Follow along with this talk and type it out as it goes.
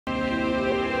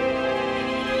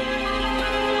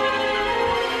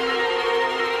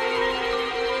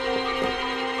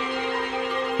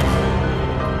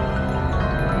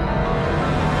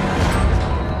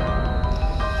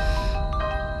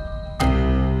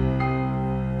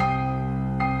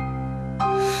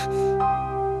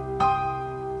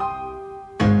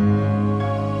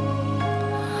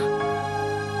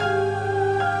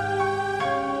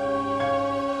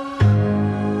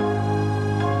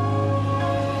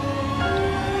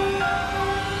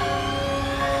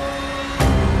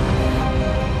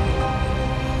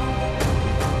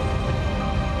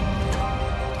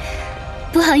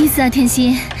好意思啊，甜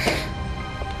心。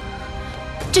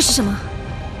这是什么？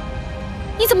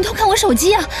你怎么偷看我手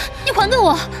机啊？你还给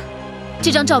我！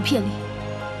这张照片里，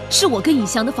是我跟以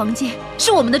翔的房间，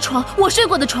是我们的床，我睡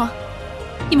过的床。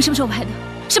你们什么时候拍的？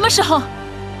什么时候？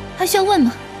还需要问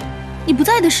吗？你不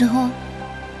在的时候。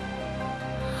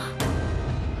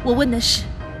我问的是，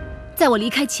在我离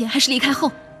开前还是离开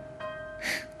后？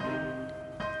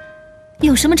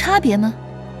有什么差别吗？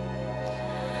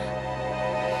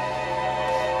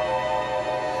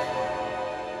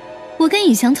我跟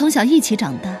以翔从小一起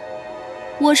长大，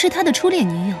我是他的初恋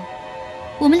女友，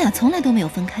我们俩从来都没有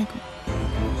分开过。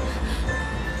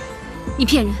你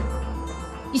骗人！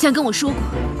以翔跟我说过，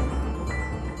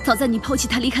早在你抛弃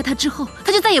他、离开他之后，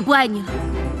他就再也不爱你了，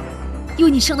因为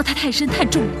你伤得他太深太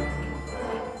重了。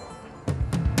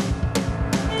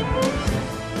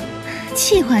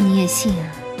气话你也信啊？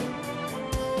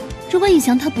如果以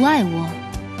翔他不爱我，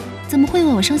怎么会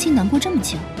为我伤心难过这么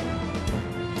久？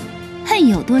恨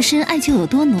有多深，爱就有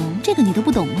多浓，这个你都不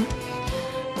懂吗？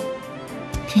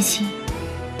甜心，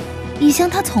以翔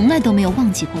他从来都没有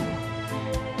忘记过我，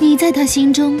你在他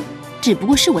心中只不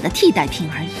过是我的替代品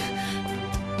而已。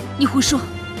你胡说！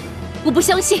我不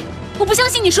相信，我不相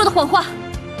信你说的谎话。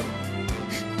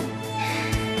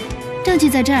证据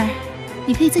在这儿，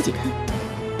你可以自己看。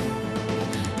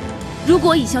如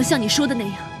果以翔像你说的那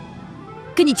样，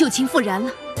跟你旧情复燃了，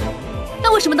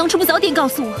那为什么当初不早点告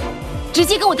诉我，直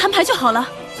接跟我摊牌就好了？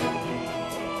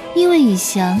因为以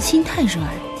翔心太软，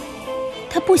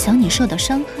他不想你受到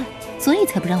伤害，所以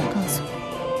才不让我告诉你。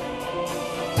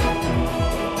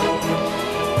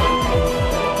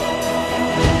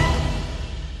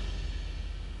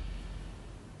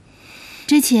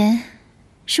之前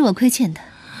是我亏欠他，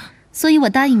所以我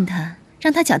答应他，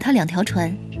让他脚踏两条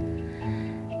船。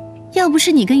要不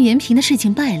是你跟袁平的事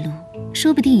情败露，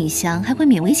说不定以翔还会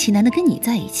勉为其难地跟你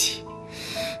在一起。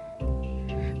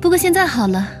不过现在好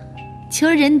了，求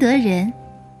人得人，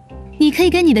你可以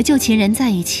跟你的旧情人在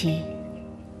一起，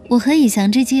我和以翔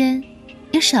之间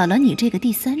也少了你这个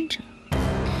第三者。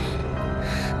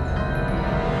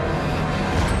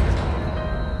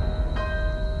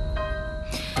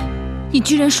你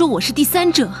居然说我是第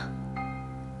三者？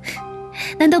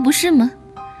难道不是吗？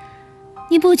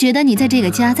你不觉得你在这个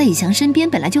家，在以翔身边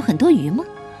本来就很多余吗？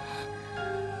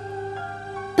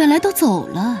本来都走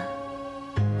了，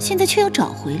现在却要找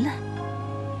回来，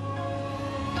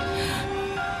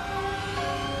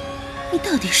你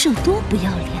到底是有多不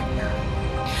要脸呢？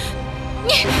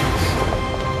你！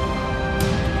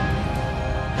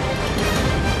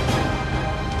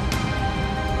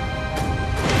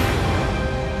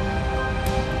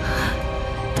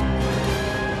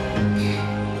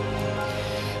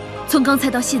从刚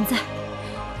才到现在，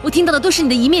我听到的都是你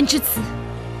的一面之词。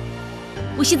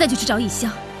我现在就去找以翔，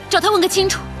找他问个清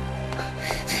楚。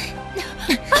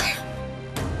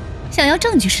想要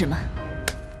证据是吗？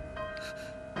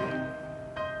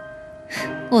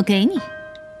我给你。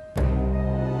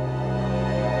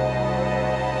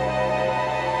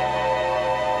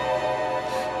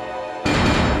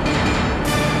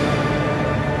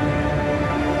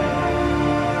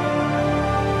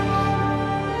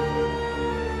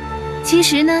其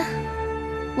实呢，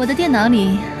我的电脑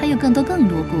里还有更多更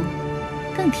露骨、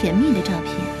更甜蜜的照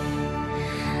片，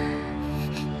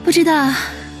不知道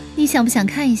你想不想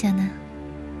看一下呢？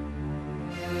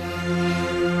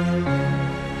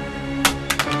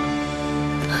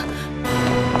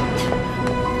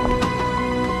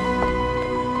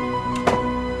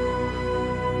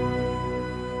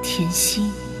甜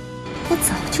心，我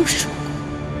早就说过，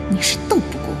你是斗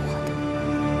不过我的。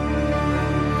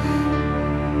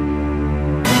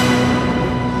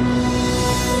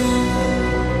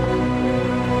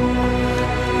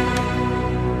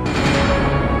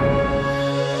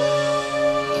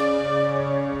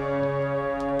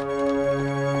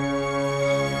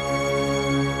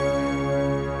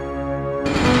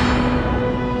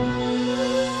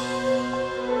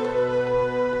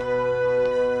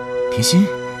甜心，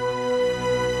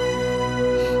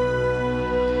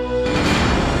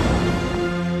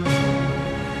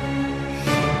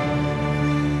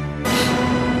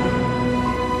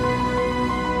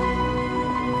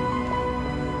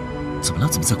怎么了？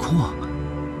怎么在哭啊？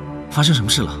发生什么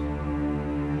事了？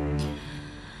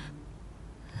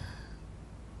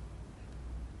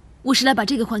我是来把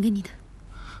这个还给你的。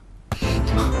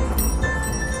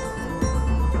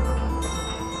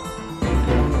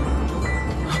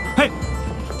嘿！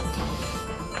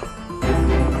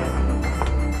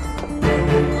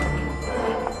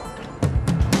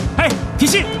嘿，甜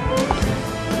心，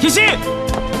甜心！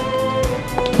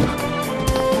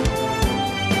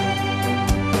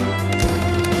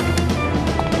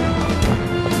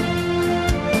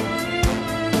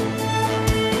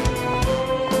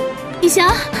逸翔，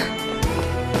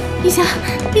逸翔，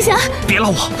逸翔，别拉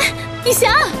我！逸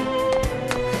翔，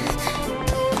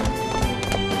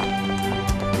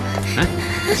哎，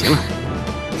行了，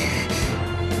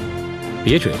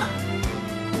别追了。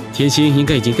天心应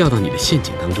该已经掉到你的陷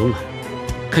阱当中了。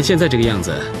看现在这个样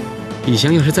子，逸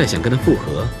翔要是再想跟他复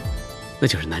合，那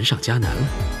就是难上加难了。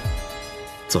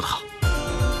做得好。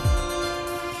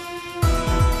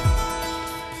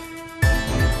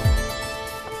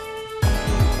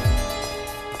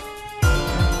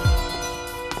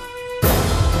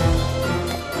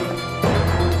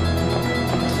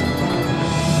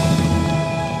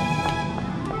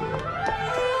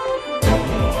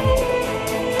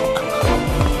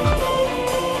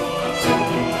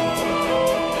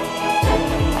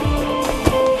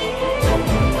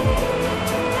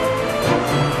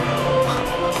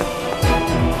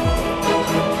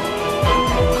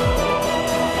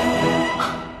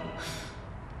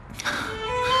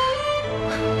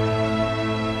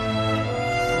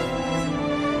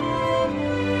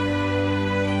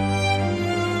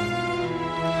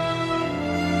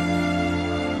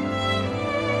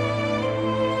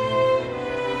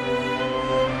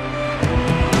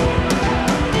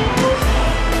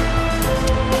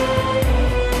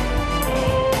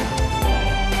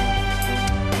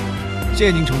谢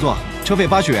谢您乘坐，车费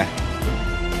80元。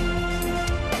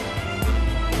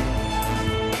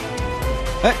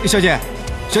哎，小姐，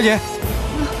小姐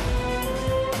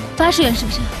，80元是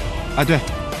不是？啊，对。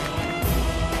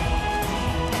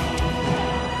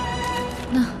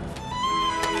那，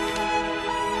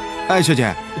哎，小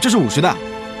姐，这是50的。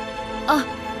啊，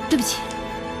对不起。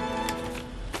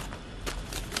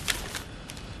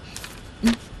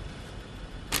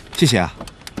谢谢啊。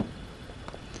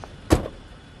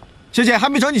小姐还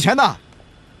没找你钱呢，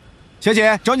小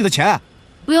姐找你的钱。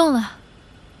不用了。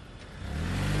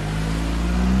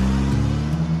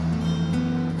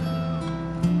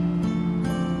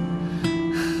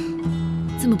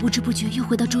怎么不知不觉又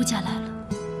回到周家来了？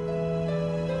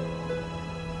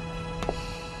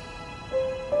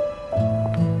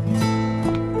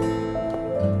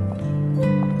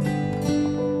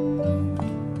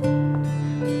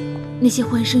那些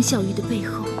欢声笑语的背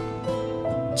后，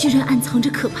居然暗藏着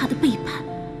可怕的背叛。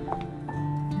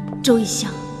周逸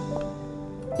翔，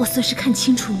我算是看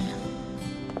清楚你了。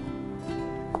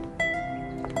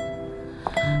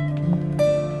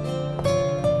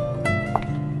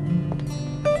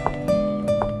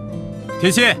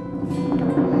天心，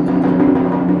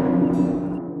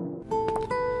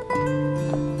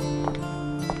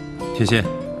天心，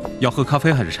要喝咖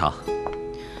啡还是茶？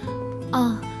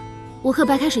哦，我喝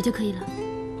白开水就可以了。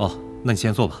哦，那你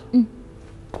先坐吧。嗯。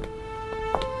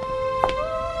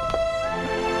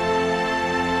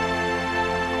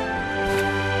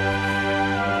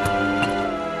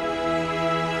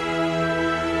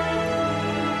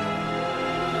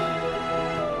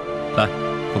来，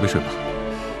喝杯水吧。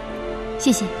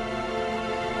谢谢。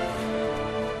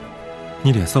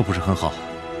你脸色不是很好，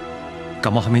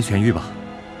感冒还没痊愈吧？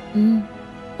嗯，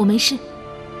我没事。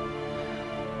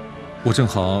我正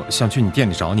好想去你店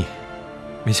里找你，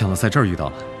没想到在这儿遇到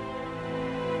了。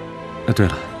对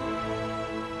了，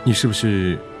你是不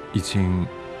是已经……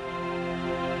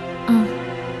嗯，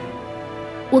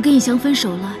我跟逸翔分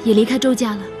手了，也离开周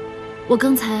家了。我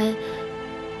刚才，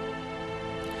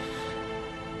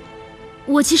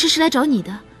我其实是来找你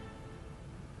的。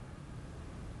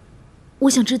我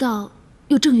想知道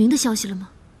有郑云的消息了吗？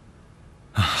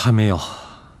还没有，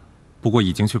不过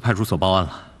已经去派出所报案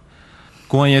了。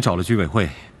公安也找了居委会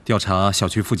调查小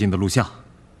区附近的录像，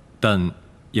但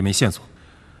也没线索。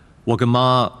我跟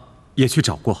妈也去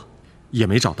找过，也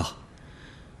没找到。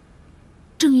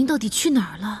郑云到底去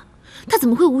哪儿了？他怎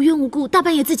么会无缘无故大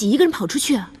半夜自己一个人跑出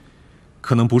去啊？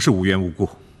可能不是无缘无故。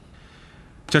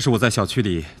这是我在小区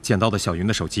里捡到的小云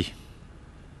的手机，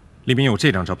里面有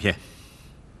这张照片。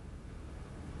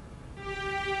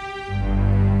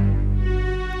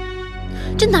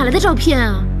这哪来的照片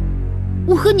啊？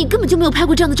我和你根本就没有拍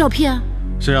过这样的照片啊！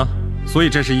是啊，所以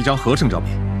这是一张合成照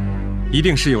片，一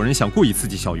定是有人想故意刺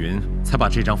激小云，才把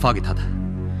这张发给他的。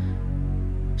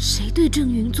谁对郑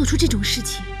云做出这种事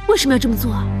情？为什么要这么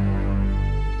做啊？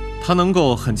他能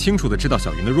够很清楚地知道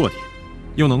小云的弱点，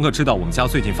又能够知道我们家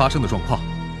最近发生的状况，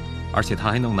而且他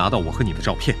还能拿到我和你的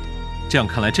照片。这样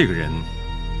看来，这个人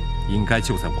应该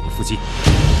就在我们附近。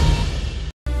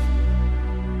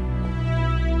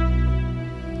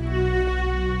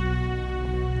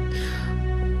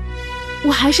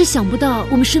我还是想不到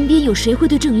我们身边有谁会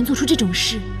对郑云做出这种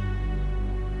事。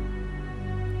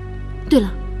对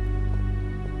了，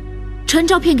传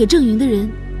照片给郑云的人，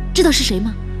知道是谁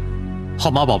吗？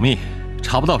号码保密，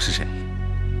查不到是谁。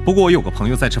不过我有个朋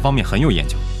友在这方面很有研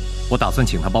究，我打算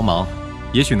请他帮忙，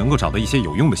也许能够找到一些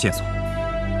有用的线索。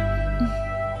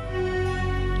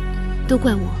都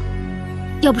怪我，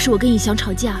要不是我跟以翔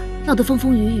吵架闹得风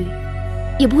风雨雨，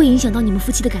也不会影响到你们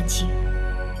夫妻的感情，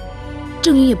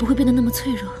郑云也不会变得那么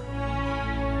脆弱，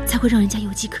才会让人家有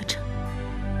机可乘。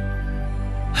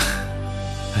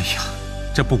哎呀，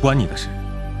这不关你的事。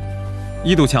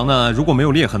一堵墙呢，如果没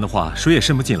有裂痕的话，水也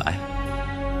渗不进来。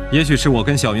也许是我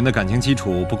跟小云的感情基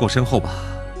础不够深厚吧，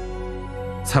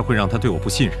才会让她对我不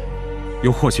信任。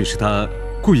又或许是她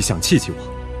故意想气气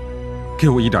我，给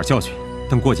我一点教训。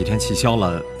等过几天气消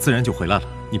了，自然就回来了。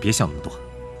你别想那么多。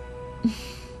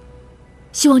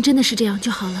希望真的是这样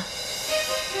就好了。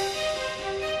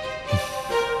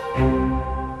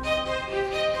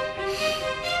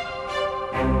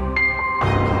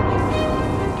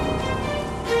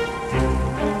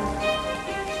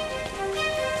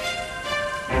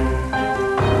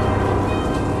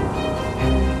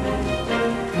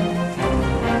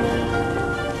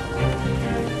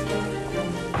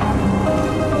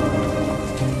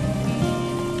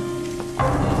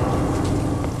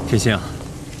天心啊，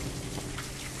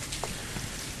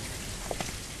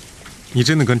你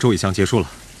真的跟周以翔结束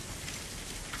了？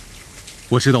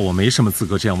我知道我没什么资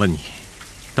格这样问你，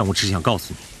但我只想告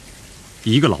诉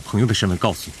你，以一个老朋友的身份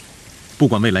告诉你，不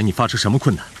管未来你发生什么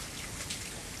困难，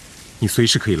你随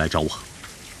时可以来找我。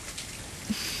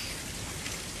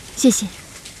谢谢，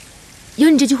有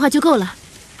你这句话就够了。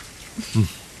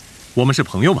我们是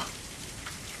朋友嘛。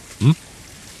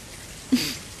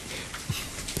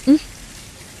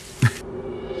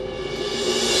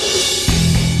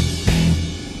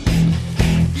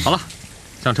好了，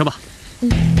上车吧。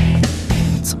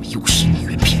怎么又是你，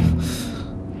袁平？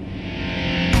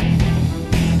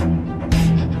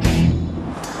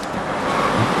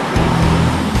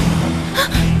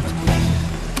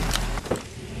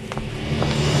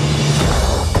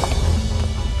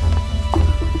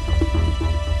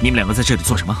你们两个在这里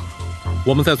做什么？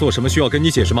我们在做什么需要跟你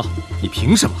解释吗？你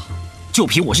凭什么？就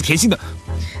凭我是甜心的。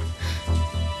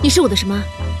你是我的什么？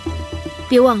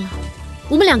别忘了，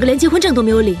我们两个连结婚证都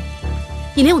没有领，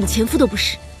你连我的前夫都不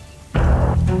是。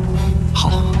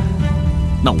好，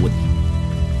那我问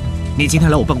你，你今天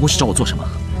来我办公室找我做什么？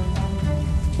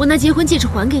我拿结婚戒指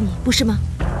还给你，不是吗？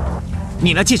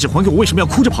你拿戒指还给我，为什么要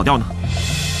哭着跑掉呢？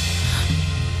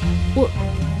我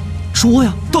说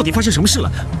呀，到底发生什么事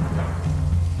了？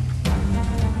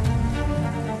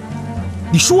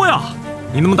你说呀！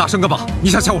你那么大声干嘛？你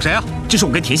想吓唬谁啊？这是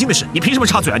我跟甜心的事，你凭什么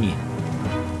插嘴啊你？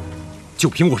就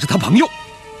凭我是他朋友。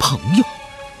朋友？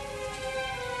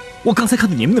我刚才看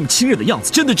到你们那么亲热的样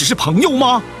子，真的只是朋友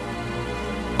吗？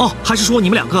哦，还是说你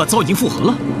们两个早已经复合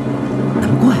了？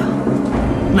难怪啊，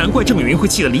难怪郑云会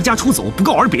气得离家出走，不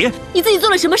告而别。你自己做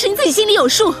了什么事，你自己心里有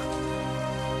数，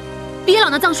别老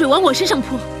拿脏水往我身上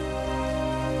泼。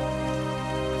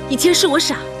以前是我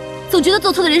傻，总觉得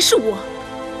做错的人是我，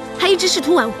还一直试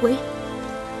图挽回。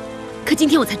可今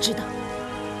天我才知道，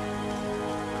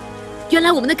原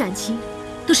来我们的感情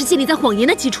都是建立在谎言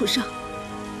的基础上。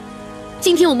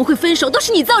今天我们会分手，都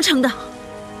是你造成的。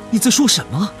你在说什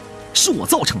么？是我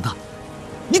造成的？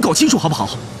你搞清楚好不好？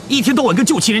一天到晚跟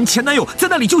旧情人、前男友在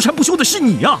那里纠缠不休的是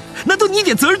你啊！难道你一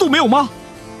点责任都没有吗？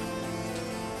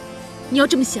你要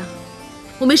这么想，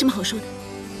我没什么好说的。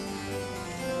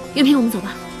袁平，我们走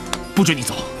吧。不准你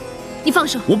走！你放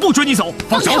手！我不准你走！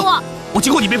放手！我！我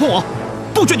今后你别碰我！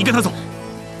不准你跟他走！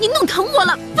你弄疼我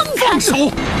了！放开！放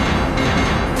手！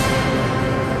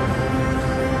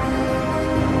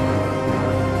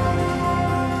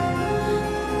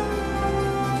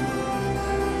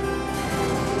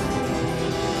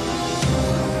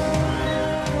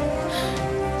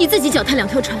你自己脚踏两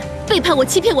条船，背叛我，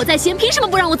欺骗我在先，凭什么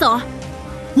不让我走啊？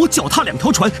我脚踏两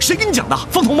条船，谁跟你讲的？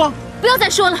方彤吗？不要再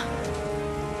说了。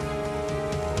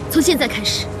从现在开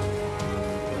始，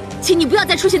请你不要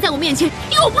再出现在我面前，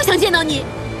因为我不想见到你。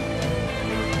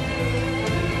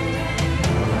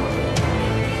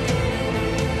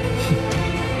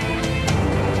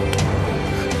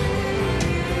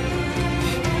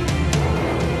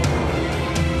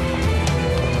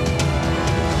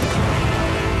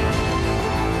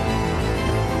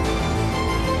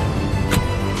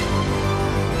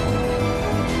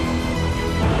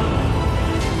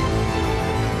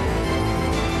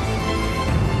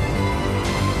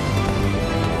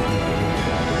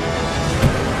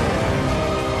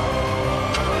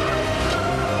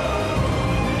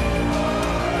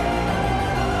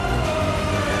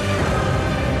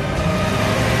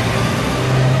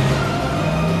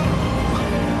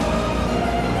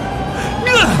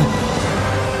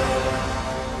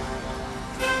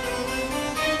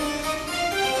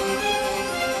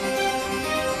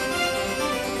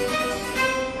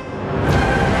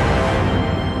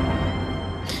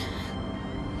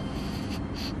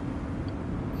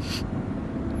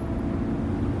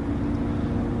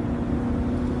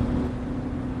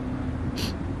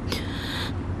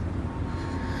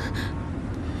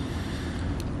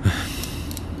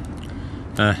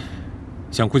哎，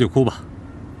想哭就哭吧，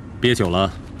憋久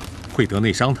了会得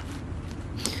内伤的。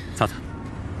擦擦。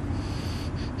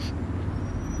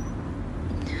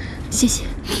谢谢。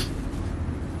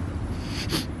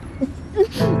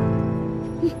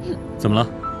怎么了？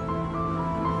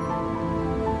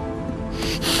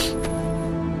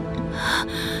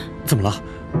怎么了？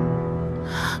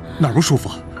哪儿不舒服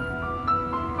啊？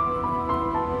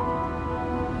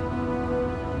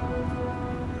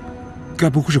该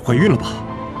不会是怀孕了吧？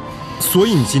所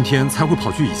以你今天才会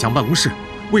跑去以翔办公室？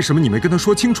为什么你没跟他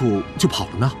说清楚就跑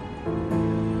了呢？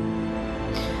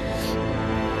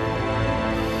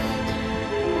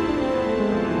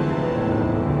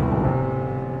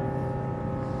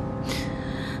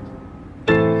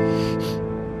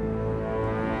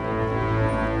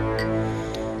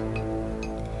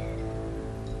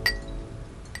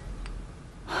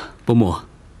伯母，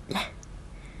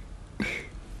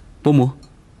伯母，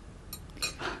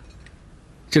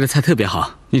这个菜特别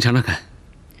好，你尝尝看。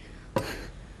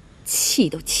气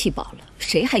都气饱了，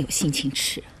谁还有心情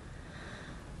吃？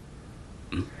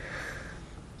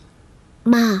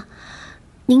妈，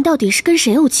您到底是跟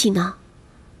谁怄气呢？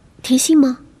甜心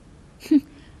吗？哼，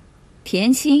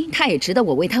甜心她也值得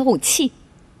我为她怄气。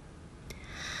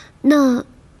那，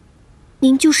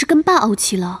您就是跟爸怄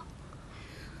气了。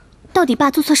到底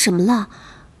爸做错什么了？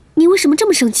你为什么这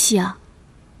么生气啊？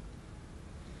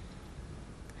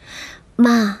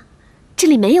妈，这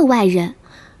里没有外人，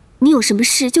你有什么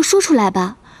事就说出来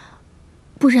吧，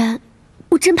不然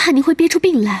我真怕你会憋出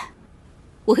病来。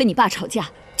我和你爸吵架，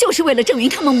就是为了郑云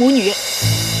他们母女。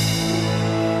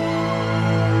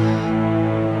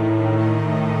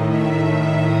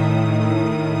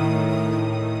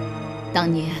当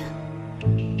年，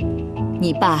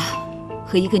你爸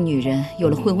和一个女人有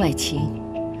了婚外情，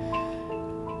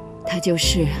她就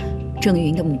是郑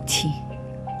云的母亲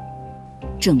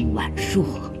郑婉若。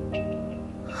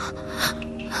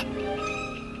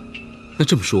那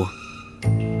这么说，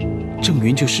郑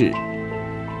云就是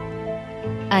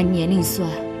按年龄算，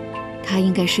她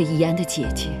应该是怡安的姐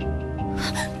姐。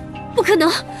不可能，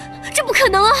这不可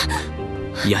能啊！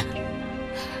怡安，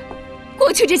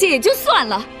过去这些也就算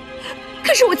了，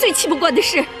可是我最气不惯的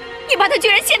是，你爸他居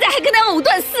然现在还跟他藕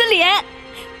断丝连，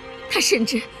他甚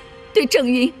至对郑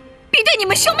云比对你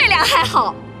们兄妹俩还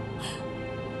好。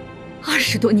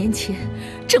20多年前，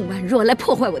郑婉若来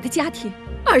破坏我的家庭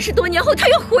，20多年后他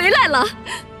又回来了，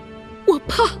我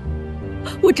怕，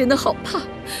我真的好怕，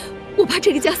我怕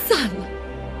这个家散了。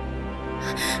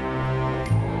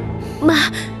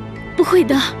妈，不会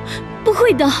的，不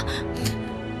会的，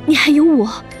你还有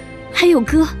我，还有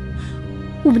哥，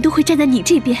我们都会站在你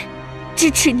这边，支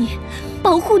持你，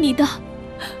保护你的。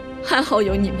还好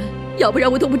有你们，要不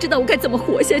然我都不知道我该怎么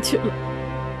活下去了。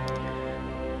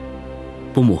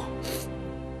伯母，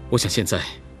我想现在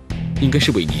应该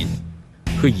是为您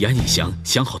和以安、以翔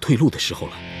想好退路的时候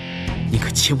了，您可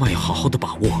千万要好好的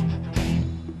把握。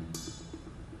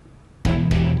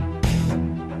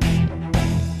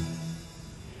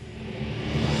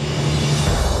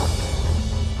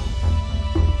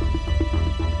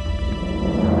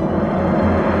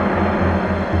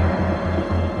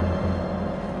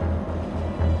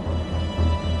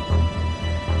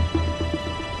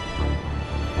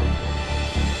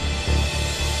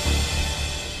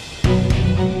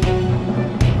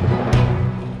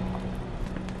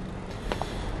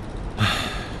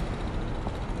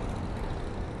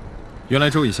原来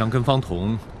周以翔跟方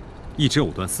彤一直藕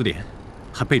断丝连，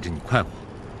还背着你快活。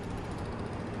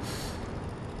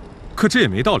可这也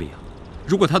没道理啊！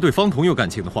如果他对方彤有感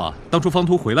情的话，当初方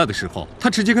彤回来的时候，他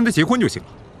直接跟他结婚就行了，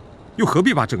又何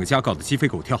必把整个家搞得鸡飞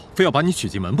狗跳，非要把你娶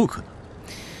进门不可呢？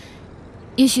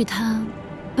也许他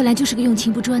本来就是个用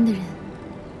情不专的人，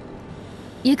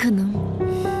也可能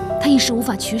他一时无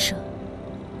法取舍。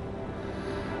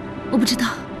我不知道，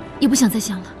也不想再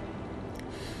想了。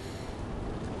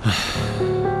唉，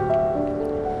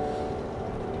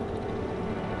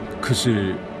可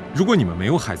是如果你们没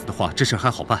有孩子的话，这事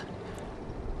还好办。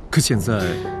可现在，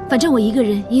反正我一个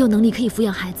人也有能力可以抚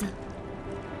养孩子。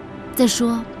再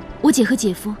说，我姐和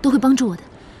姐夫都会帮助我的。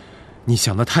你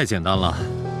想的太简单了，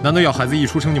难道要孩子一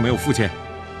出生就没有父亲？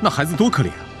那孩子多可怜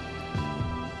啊！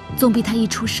总比他一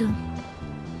出生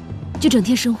就整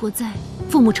天生活在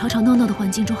父母吵吵闹闹的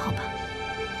环境中好吧？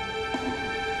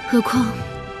何况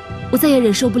我再也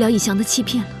忍受不了以翔的欺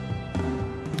骗了。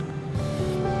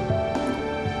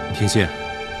甜心，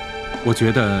我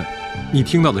觉得你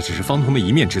听到的只是方彤的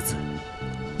一面之词，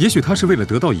也许他是为了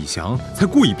得到以翔，才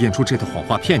故意编出这套谎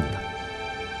话骗你的。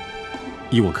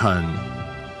依我看，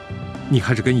你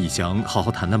还是跟以翔好好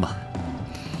谈谈吧。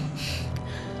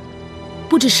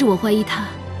不只是我怀疑他，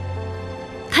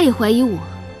他也怀疑我，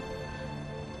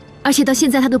而且到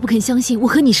现在他都不肯相信我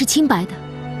和你是清白的。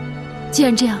既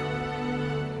然这样，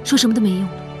说什么都没用。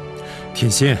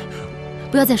甜心，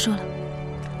不要再说了。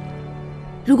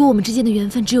如果我们之间的缘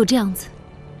分只有这样子，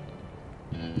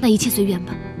那一切随缘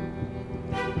吧。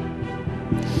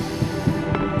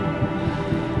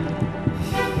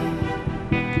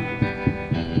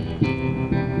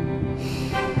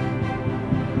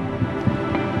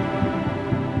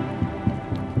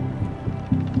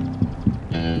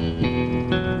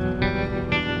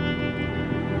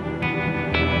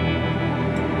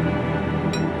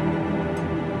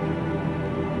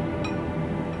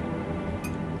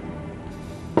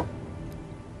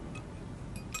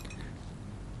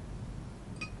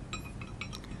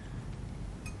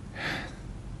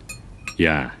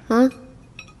妍，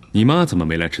你妈怎么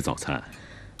没来吃早餐？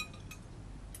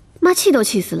妈气都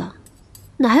气死了，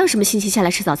哪还有什么心情下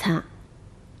来吃早餐啊？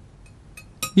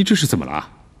你这是怎么了？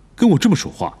跟我这么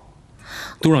说话，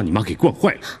都让你妈给惯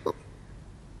坏了。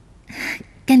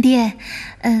干爹，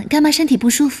干妈身体不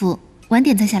舒服，晚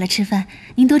点再下来吃饭，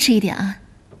您多吃一点啊。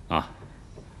啊。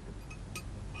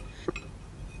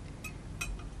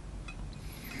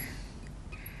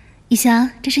以翔，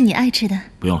这是你爱吃的。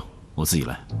不用了，我自己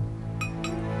来。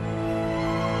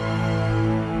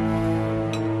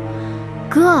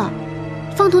哥，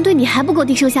方彤对你还不够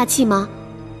低声下气吗？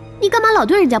你干嘛老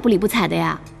对人家不理不睬的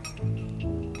呀？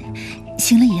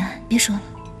行了，怡安，别说了。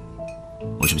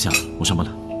我吃不下了，我上班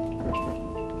了。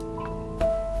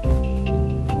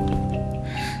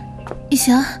以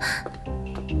翔，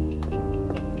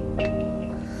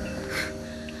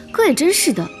哥也真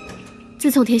是的，自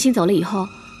从甜心走了以后，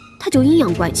他就阴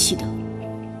阳怪气的，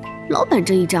老板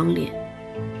这一张脸，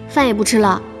饭也不吃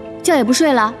了，觉也不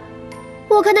睡了。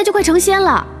我看他就快成仙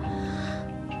了。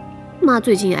妈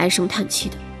最近也唉声叹气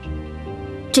的，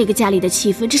这个家里的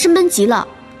气氛真是闷极了。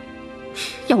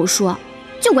要我说，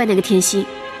就怪那个甜心，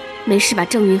没事把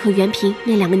郑云和袁平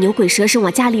那两个牛鬼蛇神往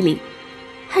家里领，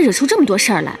还惹出这么多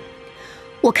事儿来。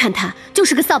我看他就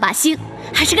是个扫把星，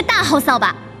还是个大号扫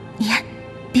把。你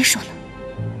别说了。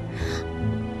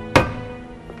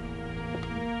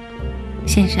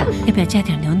先生，要不要加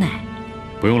点牛奶？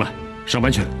不用了，上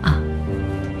班去了啊。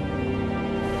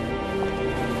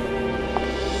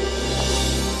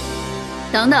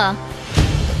等等，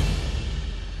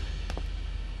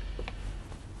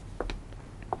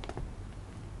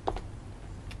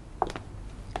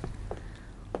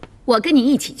我跟你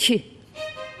一起去。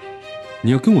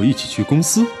你要跟我一起去公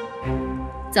司？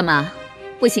怎么，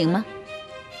不行吗？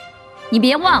你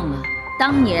别忘了，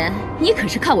当年你可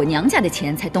是靠我娘家的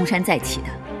钱才东山再起的，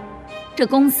这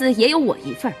公司也有我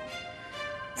一份儿。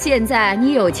现在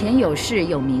你有钱有势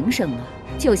有名声了，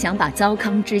就想把糟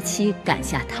糠之妻赶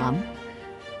下堂，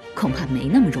恐怕没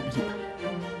那么容易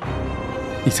吧？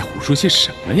你在胡说些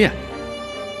什么呀？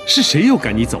是谁又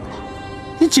赶你走了？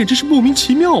你简直是莫名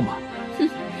其妙嘛！哼，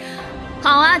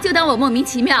好啊，就当我莫名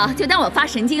其妙，就当我发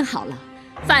神经好了。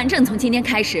反正从今天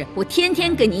开始，我天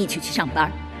天跟你一起去上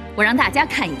班，我让大家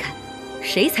看一看，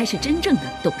谁才是真正的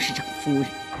董事长夫人。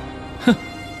哼，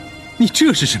你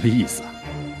这是什么意思啊？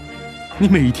你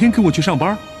每天跟我去上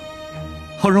班，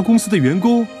好让公司的员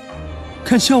工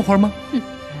看笑话吗？哼，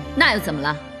那又怎么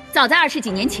了？早在20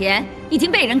几年前已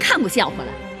经被人看过笑话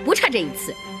了，不差这一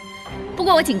次。不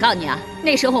过我警告你啊，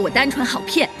那时候我单纯好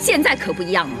骗，现在可不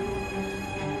一样了。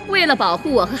为了保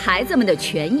护我和孩子们的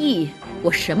权益，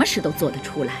我什么事都做得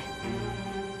出来。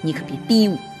你可别逼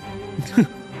我。哼，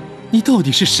你到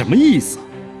底是什么意思？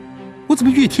我怎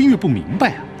么越听越不明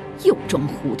白啊？又装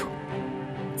糊涂。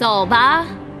走吧，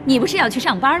你不是要去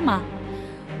上班吗？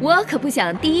我可不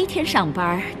想第一天上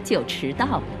班就迟到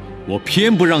了。我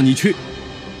偏不让你去。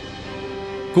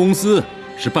公司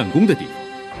是办公的地方，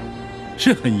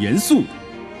是很严肃的，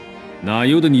哪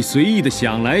由得你随意的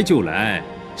想来就来，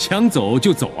想走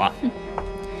就走啊？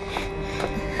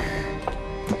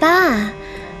爸，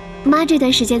妈这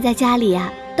段时间在家里啊，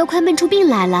都快闷出病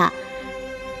来了，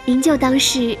您就当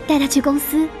是带她去公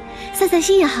司散散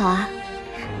心也好啊。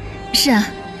是啊，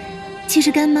其实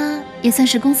干妈也算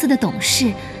是公司的董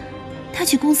事，她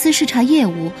去公司视察业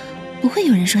务，不会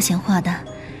有人说闲话的，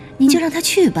你就让她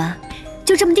去吧。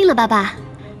就这么定了，爸爸。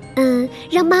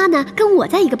让妈呢跟我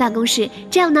在一个办公室，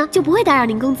这样呢就不会打扰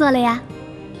您工作了呀。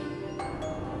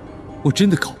我真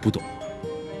的搞不懂，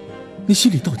你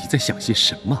心里到底在想些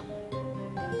什么？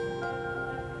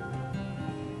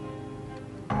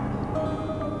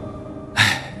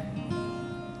唉，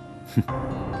哼，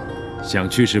想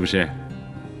去是不是？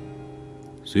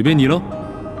随便你喽。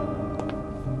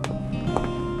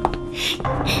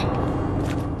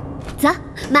走，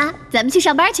妈，咱们去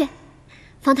上班去。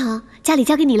方彤，家里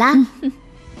交给你啦。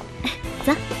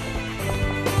子。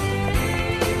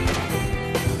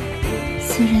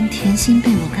虽然甜心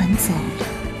被我赶走了，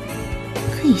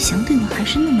可以翔对我还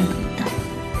是那么冷淡，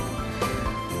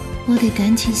我得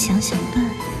赶紧想想办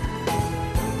法。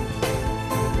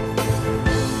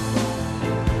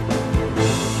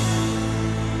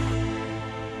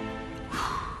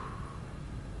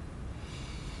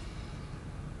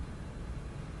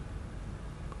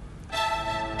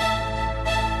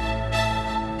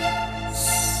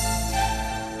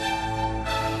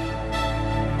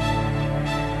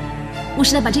我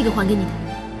是来把这个还给你的。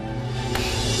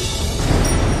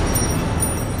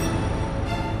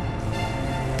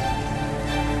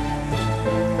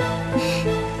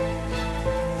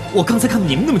我刚才看到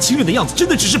你们那么亲热的样子，真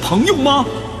的只是朋友吗？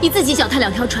你自己脚踏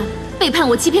两条船，背叛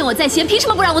我，欺骗我在先，凭什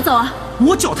么不让我走啊？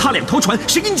我脚踏两条船，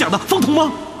谁跟你讲的？方彤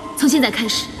吗？从现在开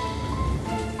始，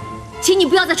请你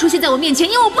不要再出现在我面前，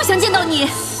因为我不想见到你。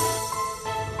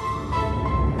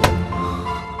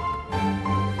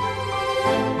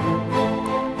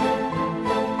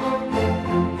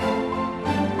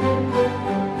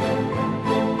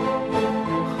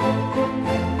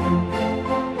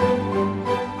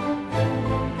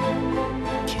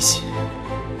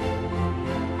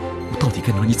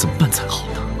该拿你怎么办才好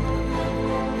呢？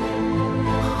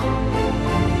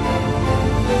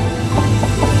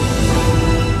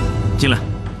进来。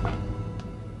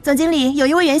总经理，有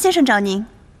一位袁先生找您。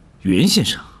袁先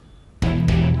生，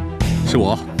是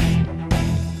我。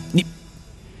你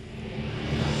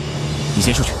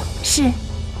先出去。是。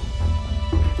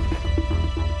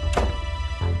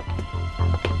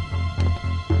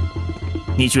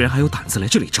你居然还有胆子来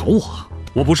这里找我？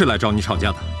我不是来找你吵架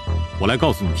的。我来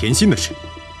告诉你甜心的事。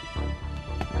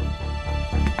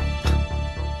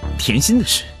甜心的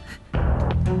事？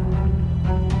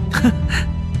哼，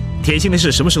甜心的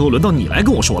事什么时候轮到你来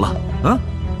跟我说了啊？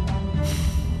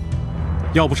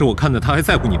要不是我看在他还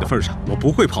在乎你的份上，我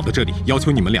不会跑到这里要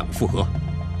求你们两个复合。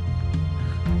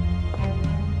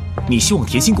你希望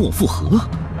甜心跟我复合？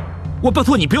我拜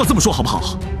托你不要这么说好不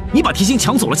好？你把甜心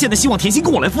抢走了，现在希望甜心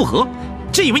跟我来复合，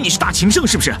真以为你是大情圣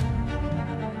是不是？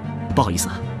不好意思。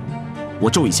我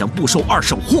周以翔不收二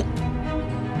手货。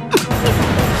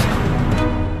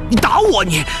你打我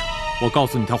你！我告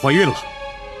诉你，她怀孕了，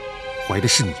怀的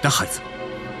是你的孩子。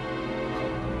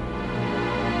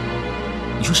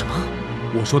你说什么？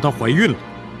我说她怀孕了。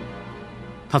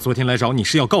她昨天来找你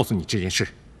是要告诉你这件事，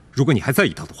如果你还在意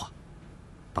她的话，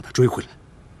把她追回来。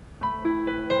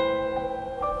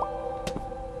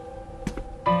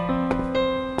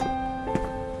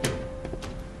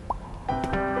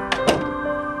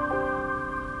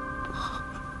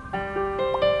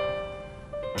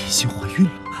甜心怀孕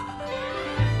了，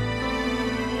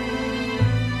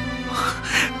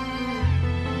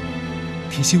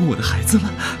甜心有我的孩子了。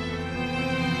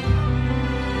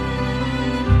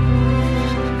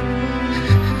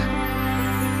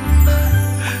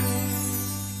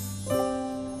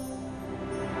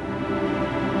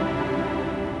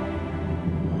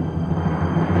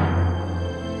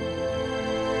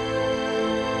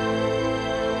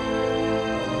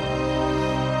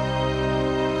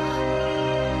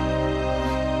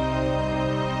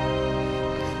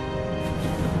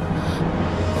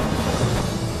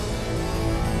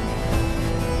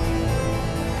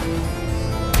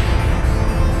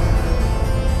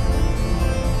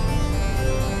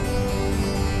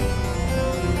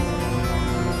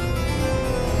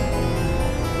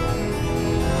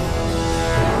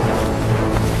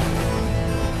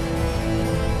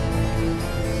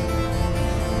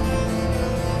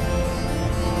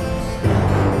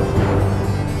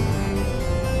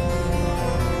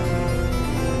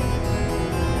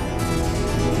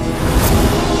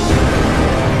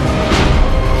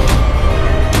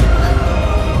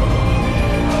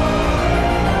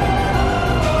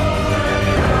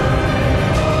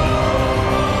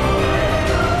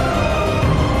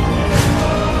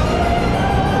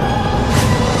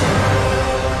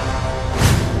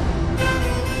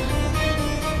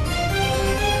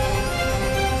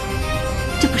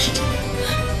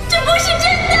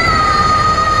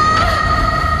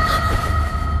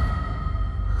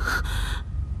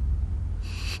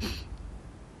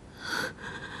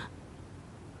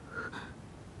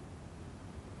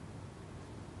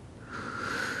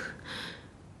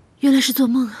原来是做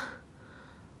梦啊！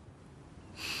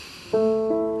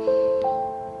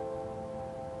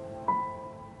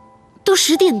都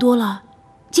10点多了，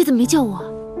姐怎么没叫我？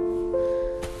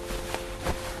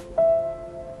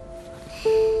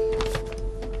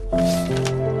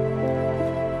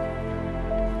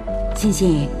欣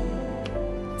欣，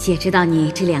姐知道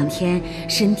你这2天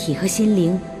身体和心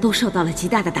灵都受到了极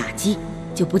大的打击，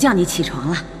就不叫你起床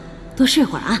了，多睡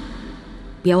会儿啊！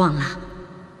别忘了，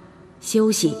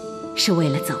休息是为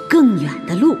了走更远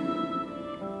的路。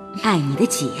爱你的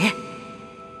姐。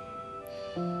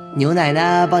牛奶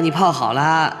呢，帮你泡好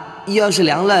了，要是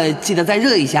凉了，记得再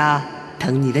热一下。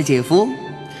疼你的姐夫。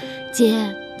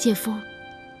姐夫，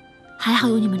还好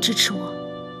有你们支持我。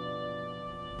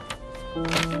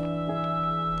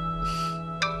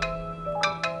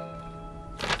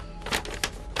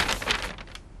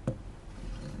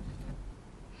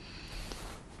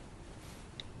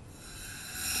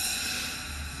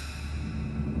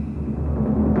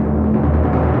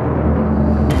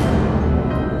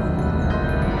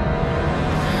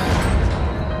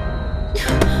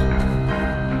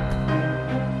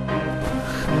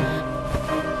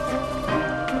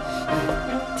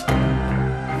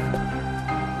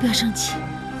不要生气，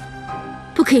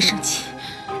不可以生气。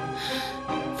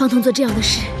方彤做这样的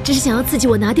事，只是想要刺激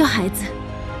我拿掉孩子，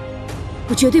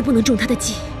我绝对不能中他的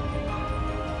计。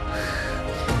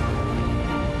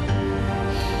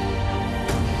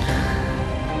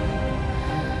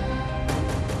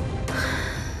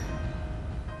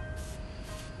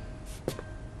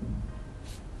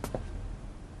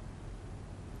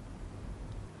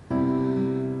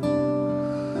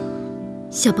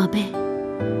小宝贝，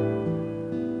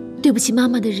对不起妈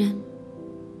妈的人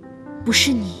不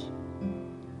是你，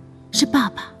是爸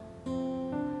爸。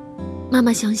妈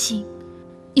妈相信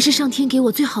你是上天给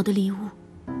我最好的礼物。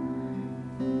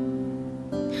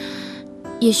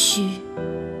也许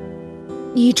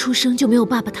你一出生就没有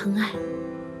爸爸疼爱，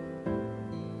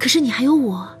可是你还有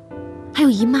我，还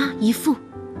有姨妈姨父。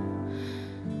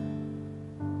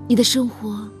你的生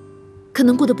活可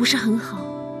能过得不是很好，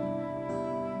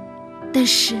但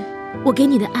是我给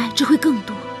你的爱只会更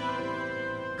多。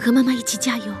和妈妈一起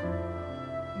加油，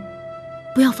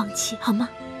不要放弃，好吗？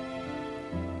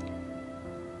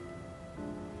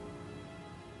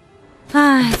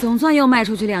哎，总算又卖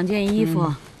出去2件衣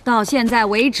服，到现在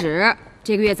为止，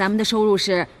这个月咱们的收入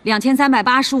是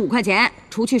2385块钱，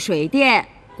除去水电、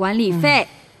管理费、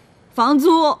房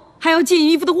租，还有进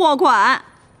衣服的货款，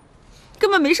根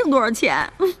本没剩多少钱。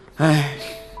哎，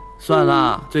算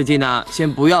了，最近呢，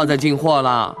先不要再进货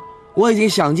了。我已经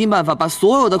想尽办法把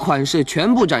所有的款式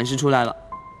全部展示出来了，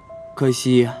可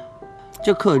惜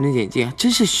这客人的眼睛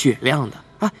真是雪亮的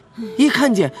啊！一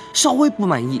看见稍微不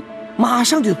满意，马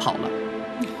上就跑了。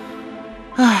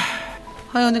哎，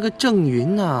还有那个郑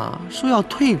云呢，说要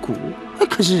退股，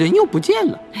可是人又不见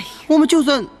了。我们就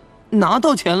算拿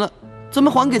到钱了，怎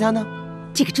么还给他呢？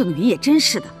这个郑云也真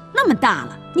是的，那么大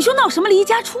了，你说闹什么离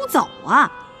家出走啊？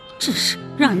真是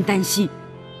让人担心。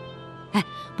哎，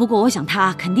不过我想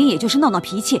他肯定也就是闹闹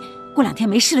脾气，过2天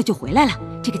没事了就回来了。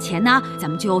这个钱呢，咱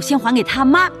们就先还给他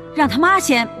妈，让他妈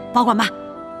先保管吧。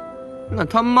那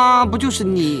他妈不就是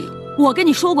你？我跟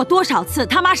你说过多少次，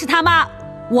他妈是他妈，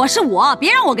我是我，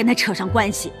别让我跟他扯上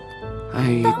关系。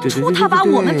哎，当初他把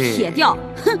我们撇掉，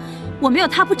哼，我没有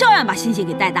他不照样把欣欣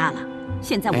给带大了？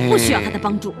现在我不需要他的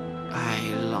帮助。哎，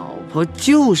老婆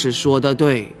就是说的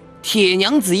对，铁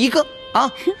娘子一个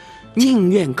啊！宁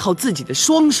愿靠自己的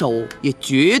双手，也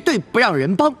绝对不让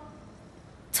人帮。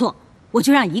错，我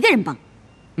就让一个人帮。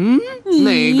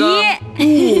哪个？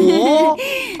我？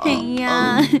哎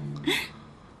呀，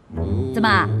怎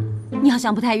么，你好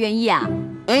像不太愿意啊？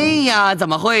哎呀，怎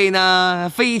么会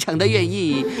呢？非常的愿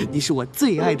意，你是我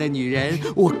最爱的女人，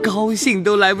我高兴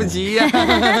都来不及呀。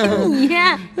你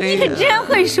可真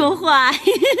会说话。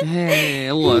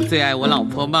哎，我最爱我老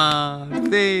婆嘛，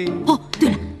对。哦，对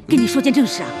了，跟你说件正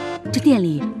事啊。这店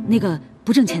里那个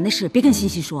不挣钱的事，别跟欣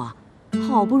欣说啊！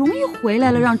好不容易回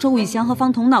来了，让周以翔和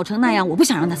方彤闹成那样，我不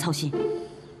想让他操心。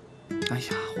哎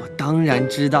呀，我当然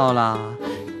知道啦，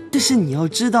但是你要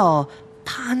知道，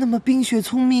他那么冰雪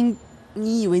聪明，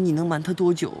你以为你能瞒他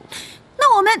多久？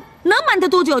那我们能瞒他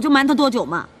多久就瞒他多久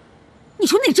嘛。你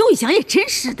说那周以翔也真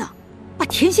是的，把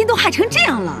甜心都害成这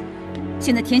样了。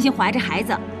现在甜心怀着孩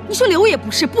子，你说留也不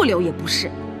是，不留也不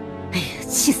是，哎呀，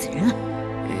气死人了！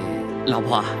老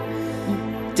婆啊。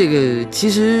这个其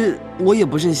实我也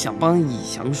不是想帮以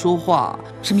翔说话，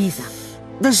什么意思啊？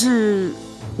但是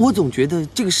我总觉得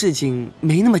这个事情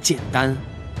没那么简单，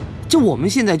这我们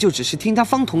现在就只是听他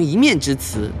方彤一面之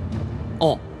词，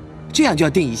哦，这样就要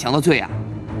定以翔的罪啊？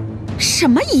什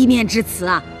么一面之词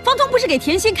啊？方彤不是给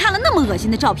甜心看了那么恶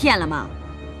心的照片了吗？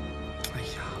哎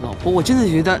呀，老婆，我真的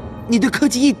觉得你对科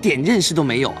技一点认识都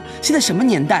没有啊！现在什么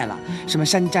年代了？什么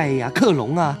山寨呀、克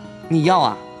隆啊？你要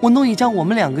啊？我弄一张我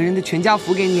们2个人的全家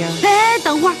福给你啊！哎，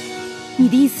等会儿，你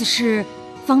的意思是，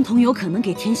方彤有可能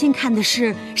给甜心看的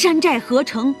是山寨合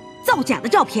成、造假的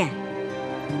照片？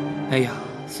哎呀，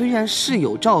虽然是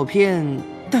有照片，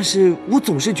但是我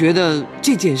总是觉得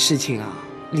这件事情啊，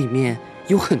里面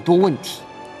有很多问题。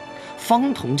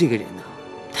方彤这个人啊，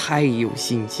太有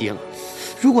心机了。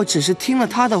如果只是听了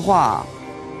他的话，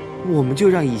我们就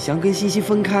让以翔跟西西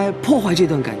分开，破坏这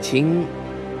段感情，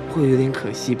会有点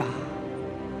可惜吧？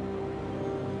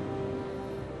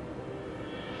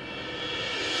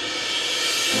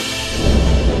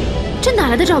这哪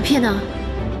来的照片呢？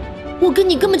我跟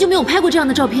你根本就没有拍过这样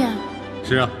的照片。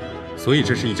是啊，所以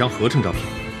这是一张合成照片，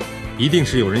一定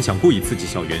是有人想故意刺激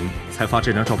小云，才发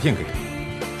这张照片给他。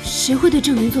谁会对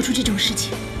郑云做出这种事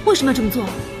情？为什么要这么做？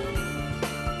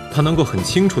他能够很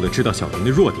清楚地知道小云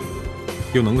的弱点，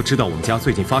又能够知道我们家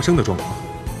最近发生的状况，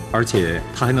而且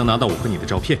他还能拿到我和你的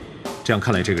照片，这样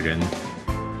看来，这个人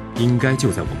应该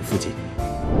就在我们附近。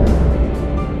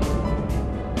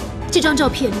这张照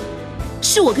片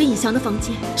是我跟以翔的房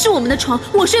间，是我们的床，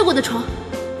我睡过的床。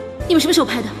你们什么时候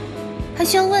拍的？还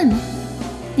需要问吗？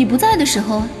你不在的时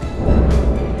候啊。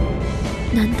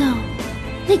难道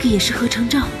那个也是合成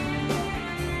照？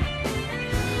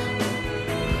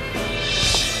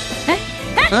哎，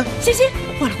欣欣，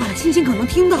坏了，欣欣可能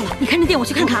听到了，你看着电，我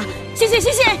去看看啊。欣欣。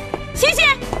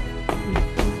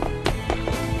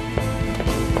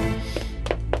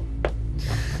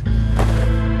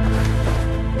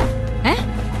哎，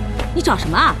你找什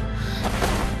么啊？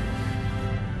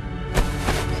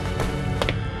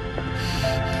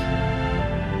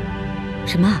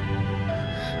什么？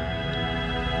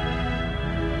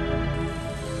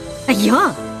哎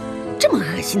呀，这么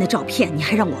恶心的照片你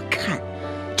还让我看？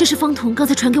这是方彤刚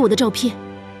才传给我的照片。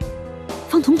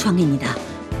方彤传给你的？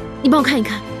你帮我看一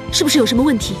看，是不是有什么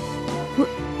问题？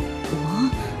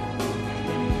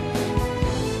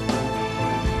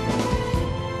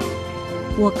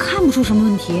我看不出什么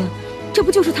问题，这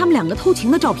不就是他们两个偷情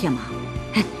的照片吗？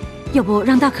哎，要不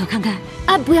让大可看看？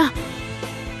哎，不要，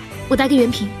我打给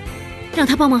袁平，让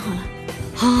他帮忙好了。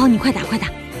好，你快打。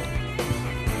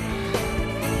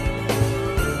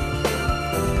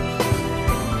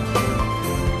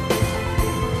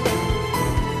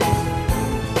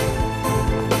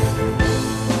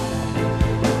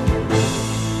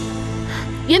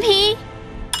袁平，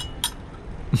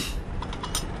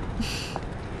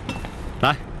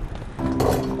来。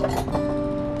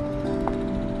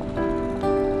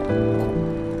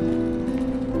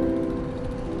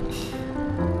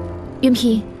袁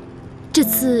平，这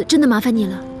次真的麻烦你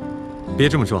了。别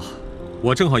这么说，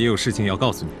我正好也有事情要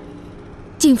告诉你。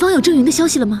警方有郑云的消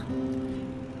息了吗？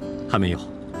还没有，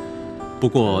不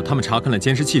过他们查看了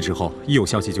监视器之后，一有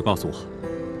消息就告诉我。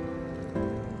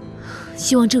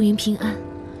希望郑云平安，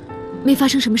没发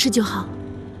生什么事就好。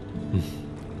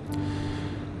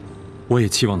我也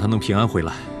期望他能平安回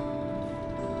来。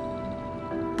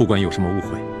不管有什么误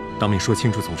会，当面说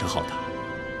清楚总是好的。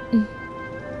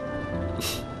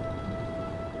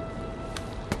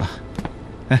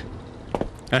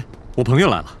哎，我朋友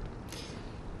来了。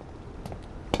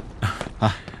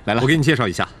啊，来了。我给你介绍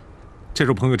一下，这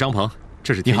是我朋友张鹏，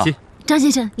这是田心。张先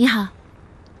生，你好。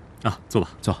啊，坐吧，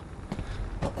坐。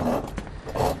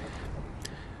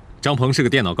张鹏是个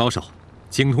电脑高手，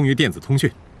精通于电子通讯，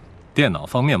电脑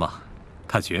方面嘛，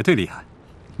他绝对厉害。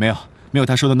没有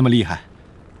他说的那么厉害。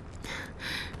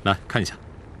来看一下。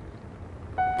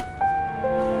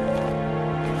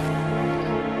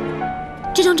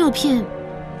这张照片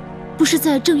不是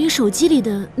在郑云手机里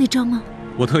的那张吗？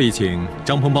我特意请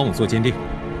张鹏帮我做鉴定，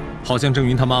好像郑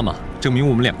云他妈妈证明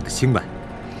我们两个的清白。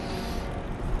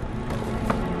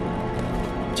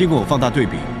经过我放大对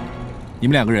比，你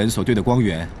们两个人所对的光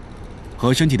源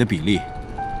和身体的比例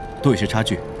都有些差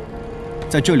距，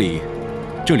在这里、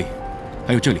这里，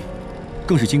还有这里，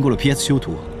更是经过了 PS 修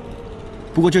图。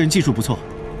不过这人技术不错，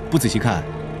不仔细看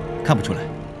不出来。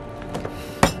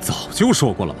早就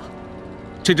说过了嘛，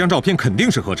这张照片肯定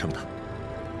是合成的。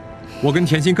我跟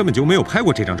甜心根本就没有拍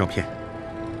过这张照片。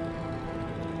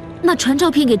那传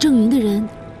照片给郑云的人，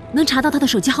能查到他的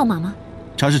手机号码吗？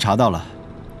查是查到了，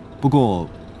不过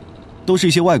都是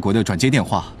一些外国的转接电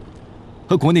话，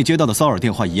和国内接到的骚扰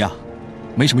电话一样，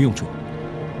没什么用处。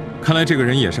看来这个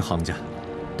人也是行家，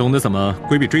懂得怎么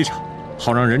规避追查，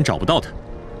好让人找不到他。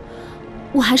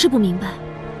我还是不明白，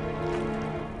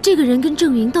这个人跟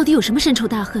郑云到底有什么深仇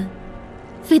大恨，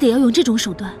非得要用这种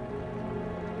手段？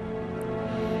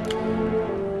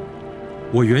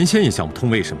我原先也想不通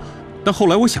为什么，但后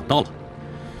来我想到了，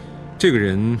这个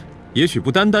人也许不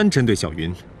单单针对小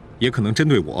云，也可能针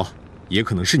对我，也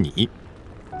可能是你。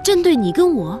针对你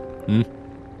跟我？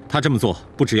他这么做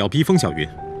不只要逼疯小云，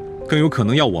更有可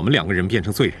能要我们两个人变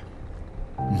成罪人。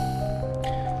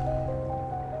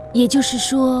也就是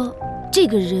说，这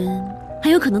个人很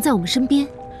有可能在我们身边，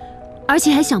而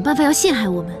且还想办法要陷害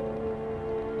我们。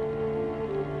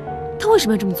为什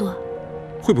么要这么做？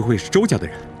会不会是周家的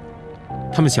人？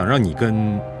他们想让你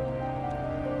跟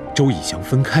周以翔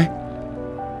分开？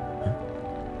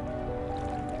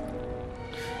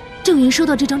郑云收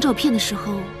到这张照片的时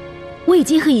候，我已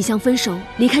经和以翔分手，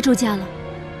离开周家了。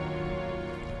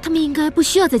他们应该不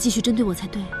需要再继续针对我才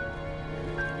对。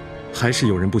还是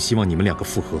有人不希望你们两个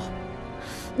复合？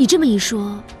你这么一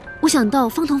说，我想到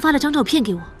方彤发了张照片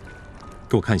给我，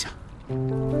给我看一下。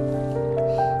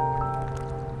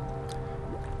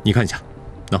你看一下，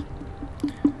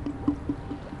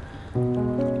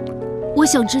我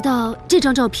想知道这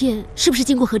张照片是不是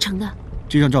经过合成的？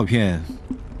这张照片，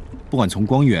不管从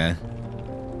光源、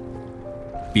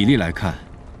比例来看，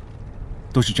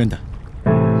都是真的。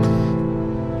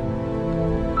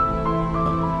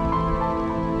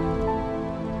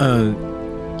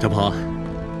小鹏，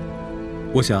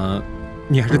我想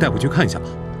你还是带我去看一下吧，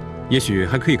也许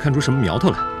还可以看出什么苗头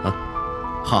来啊。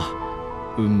好，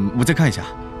我再看一下。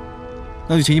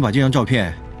那就请你把这张照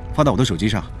片发到我的手机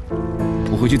上，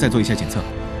我回去再做一下检测。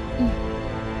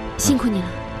辛苦你了。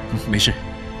没事。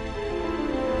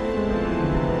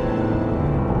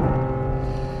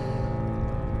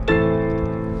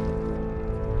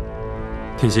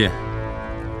天心，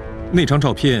那张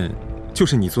照片就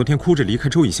是你昨天哭着离开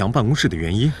周以翔办公室的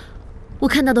原因？我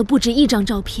看到的不止一张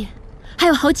照片，还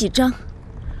有好几张。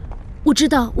我知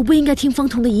道我不应该听方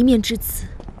彤的一面之词，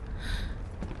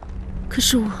可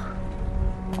是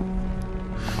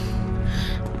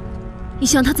以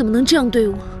翔他怎么能这样对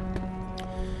我？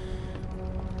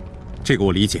这个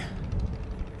我理解。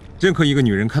任何一个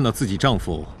女人看到自己丈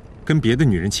夫跟别的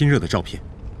女人亲热的照片，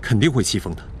肯定会气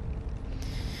疯的。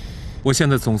我现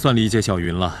在总算理解小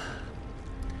云了。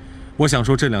我想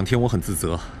说，这2天我很自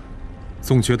责，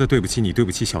总觉得对不起你，对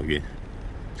不起小云，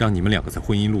让你们两个在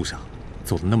婚姻路上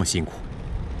走得那么辛苦。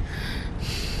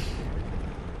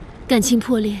感情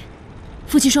破裂，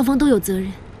夫妻双方都有责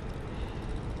任。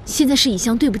现在是以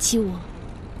翔对不起我，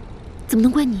怎么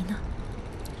能怪你呢？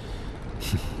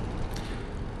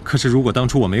可是如果当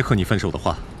初我没和你分手的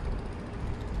话，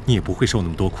你也不会受那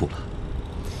么多苦了。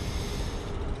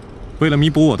为了弥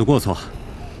补我的过错，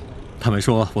他们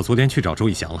说我昨天去找周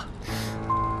以翔了。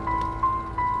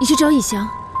你去找以翔？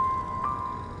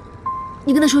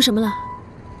你跟他说什么了？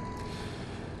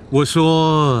我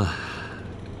说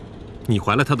你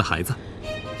怀了他的孩子。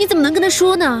你怎么能跟他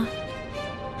说呢？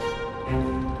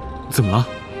怎么了？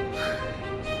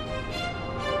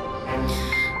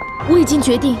我已经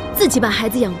决定自己把孩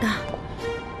子养大，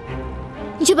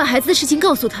你却把孩子的事情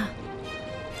告诉他。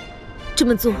这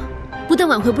么做不但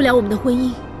挽回不了我们的婚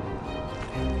姻，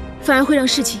反而会让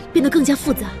事情变得更加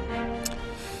复杂。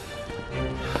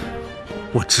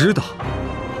我知道，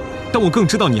但我更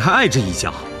知道你还爱着以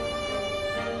翔。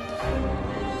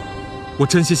我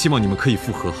真心希望你们可以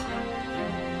复合。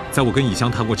在我跟以翔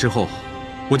谈过之后，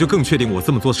我就更确定我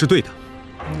这么做是对的。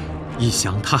以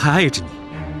翔他还爱着你，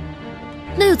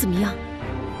那又怎么样？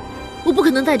我不可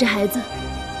能带着孩子，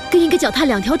跟一个脚踏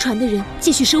2条船的人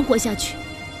继续生活下去。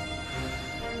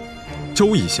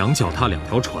周以翔脚踏2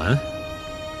条船？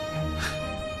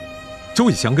周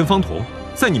以翔跟方彤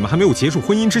在你们还没有结束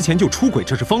婚姻之前就出轨，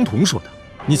这是方彤说的。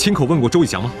你亲口问过周以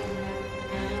翔吗？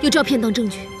有照片当证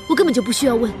据，我根本就不需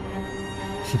要问。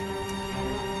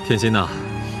天心呐，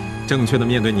正确的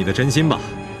面对你的真心吧。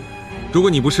如果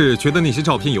你不是觉得那些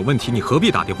照片有问题，你何必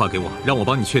打电话给我，让我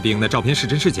帮你确定那照片是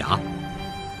真是假？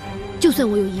就算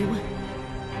我有疑问，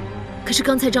可是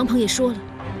刚才张鹏也说了，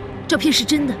照片是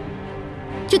真的，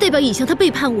就代表以翔他背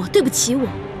叛我，对不起我。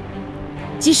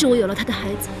即使我有了他的孩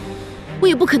子，我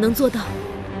也不可能做到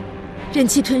忍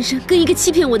气吞声，跟一个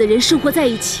欺骗我的人生活在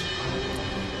一起。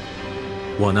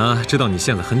我呢，知道你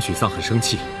现在很沮丧、很生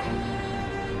气，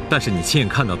但是你亲眼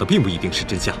看到的并不一定是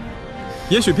真相，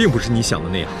也许并不是你想的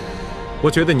那样。我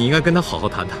觉得你应该跟他好好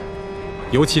谈谈，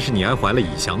尤其是你还怀了以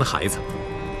翔的孩子。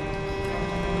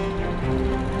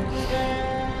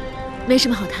没什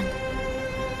么好谈的。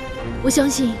我相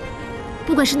信，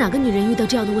不管是哪个女人遇到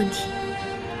这样的问题，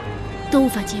都无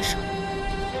法接受。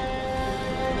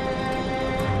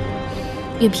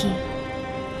袁平，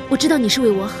我知道你是为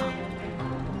我好，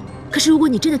可是如果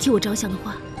你真的替我着想的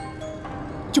话，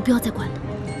就不要再管了。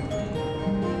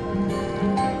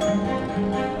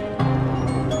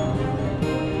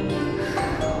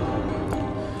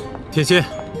天心，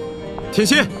天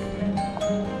心。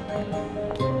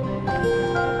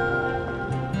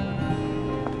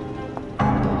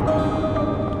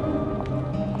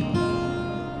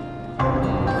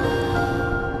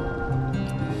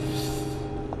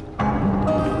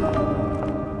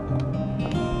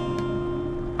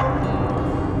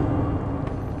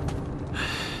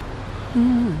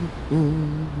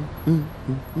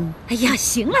哎呀，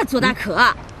行了，左大可，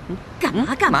干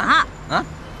嘛干嘛啊？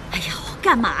哎呀，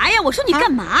干嘛呀？我说你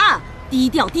干嘛？低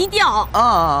调低调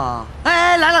啊！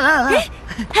哎，来了来了来了！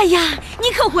哎呀，你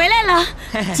可回来了，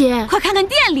姐，快看看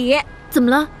店里怎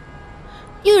么了？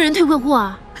又有人退换货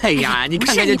啊？哎呀，你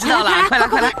看看就知道了，快来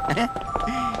快来，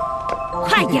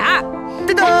快点儿！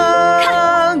噔噔，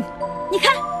看，你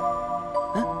看，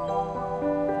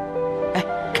哎，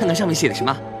看看上面写的什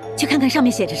么？去看看上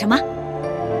面写着什么？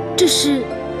这是。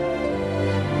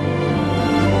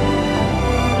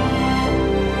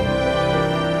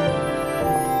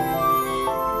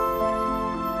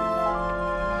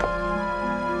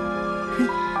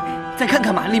再看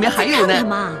看嘛，里面还有呢。再看看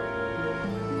嘛。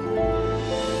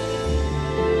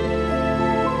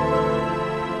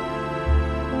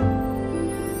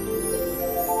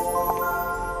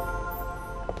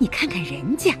你看看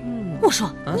人家，我说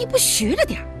你不学着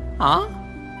点儿啊？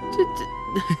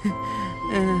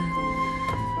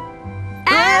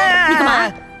哎，你干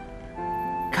嘛？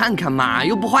看看嘛，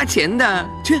又不花钱的，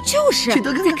去就是，去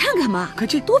多看看，再看看嘛，快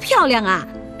去，多漂亮啊！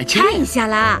看一下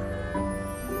啦。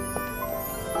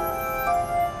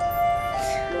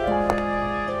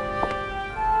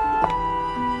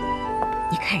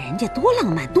你看人家多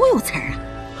浪漫，多有词儿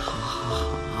啊！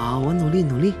好，我努力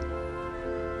努力。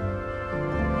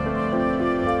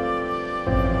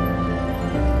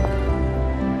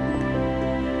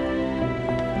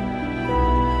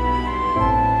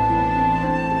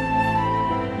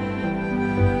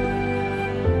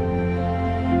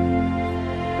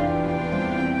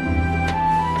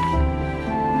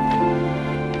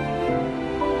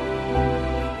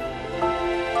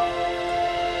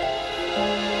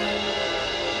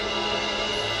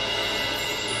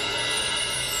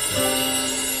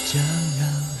将要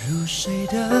入睡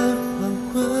的黄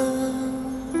昏，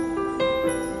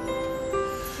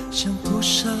像铺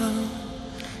上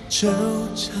惆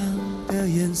怅的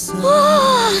颜色，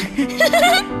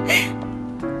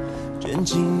卷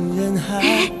进人海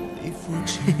里浮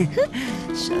沉，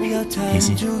想要探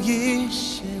出一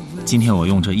些温。今天我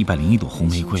用这101朵红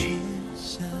玫瑰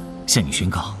向你宣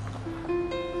告，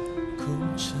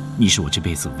你是我这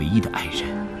辈子唯一的爱人，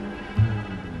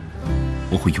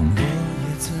我会永远、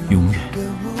永远、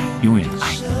永远的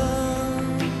爱你，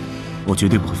我绝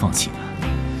对不会放弃的。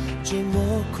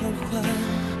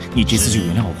你这次就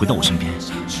原谅我，回到我身边，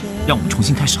让我们重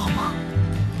新开始好吗？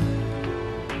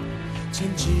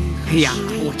哎呀，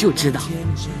我就知道，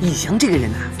以翔这个人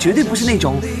啊，绝对不是那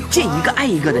种见一个爱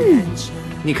一个的人。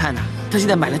你看呐，他现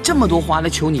在买了这么多花来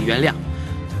求你原谅，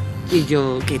你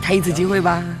就给他一次机会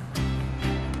吧。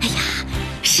哎呀，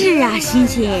是啊，欣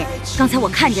欣，刚才我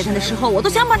看见他的时候，我都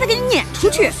想把他给你撵出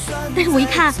去，但是我一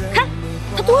看，看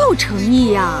他多有诚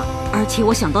意呀！而且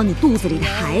我想到你肚子里的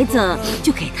孩子，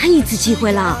就给他一次机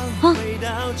会了啊！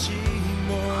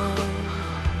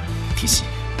提醒，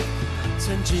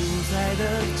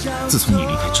自从你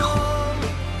离开之后，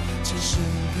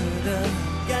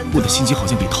我的心情好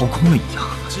像被掏空了一样，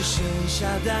吃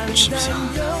不下，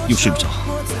又睡不着。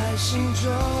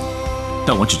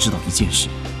但我只知道一件事，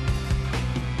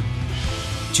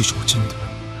就是我真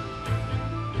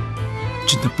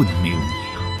的不能没有你。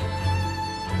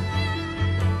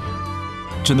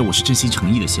真的，我是真心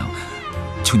诚意的想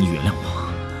求你原谅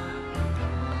我。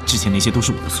之前那些都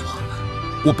是我的错，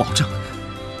我保证，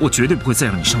我绝对不会再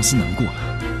让你伤心难过了。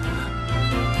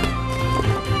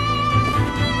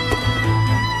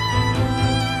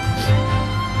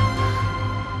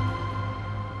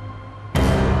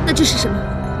那这是什么？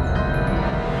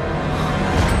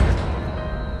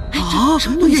啊，什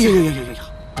么东西？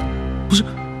不是，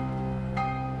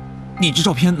你这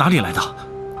照片哪里来的？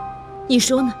你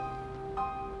说呢？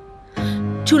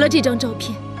除了这张照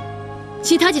片，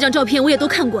其他几张照片我也都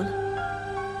看过了。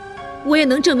我也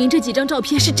能证明这几张照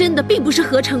片是真的，并不是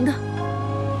合成的。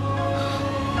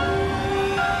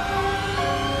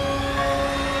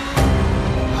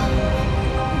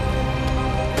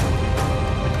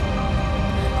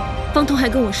方彤还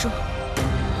跟我说，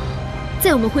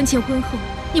在我们婚前婚后，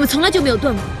你们从来就没有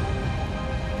断过，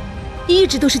一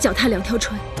直都是脚踏两条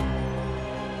船。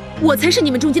我才是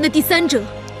你们中间的第三者。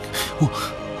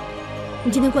你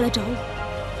今天过来找我，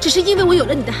只是因为我有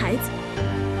了你的孩子。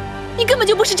你根本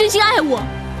就不是真心爱我。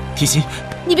提心，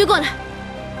你别过来，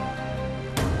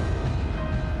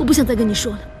我不想再跟你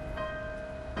说了，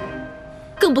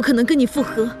更不可能跟你复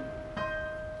合。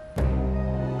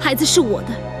孩子是我的，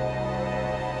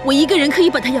我一个人可以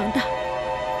把他养大。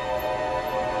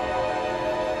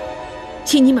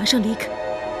请你马上离开。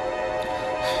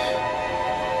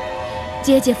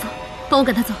姐姐夫，帮我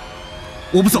赶他走。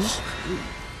我不走，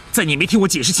在你没听我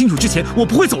解释清楚之前，我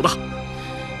不会走的。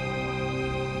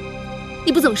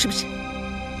你不走是不是？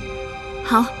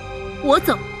好，我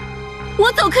走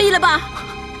可以了吧？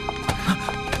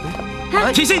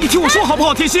甜心，你听我说好不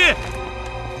好？甜心，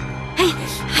哎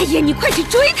呀，你快去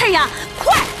追他呀！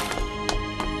快！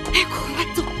哎，快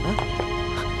走！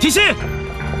甜心，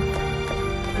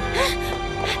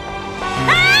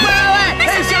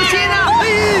喂，小心啊！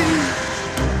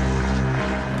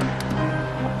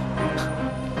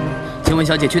请问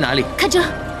小姐去哪里？看这，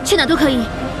去哪都可以。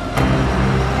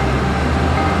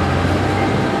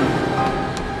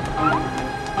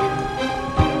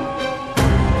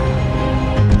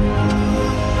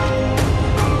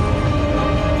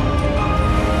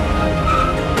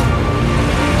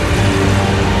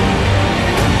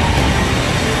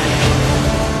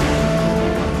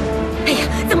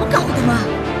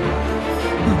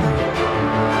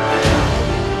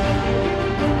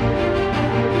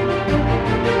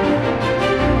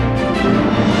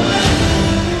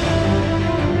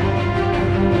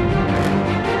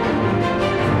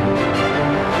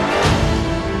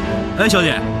哎，小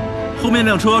姐，后面那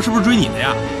辆车是不是追你的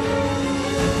呀？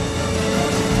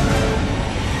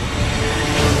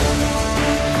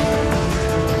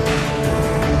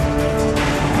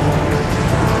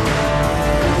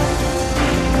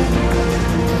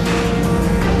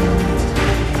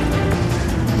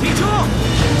停车！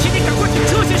请你赶快停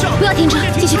车，先生！不要停车，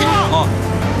继续开。哦，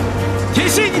甜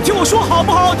心，你听我说好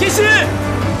不好？甜心，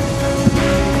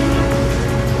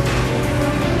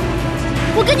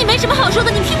我跟你没什么好说的，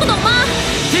你听不懂吗？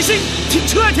甜心，停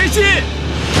车啊！甜心，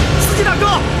司机大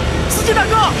哥，司机大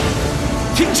哥，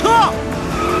停车！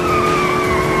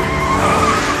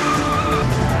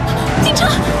停车！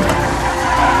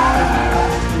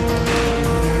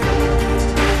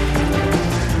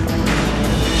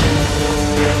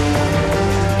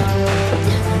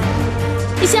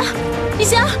一翔，一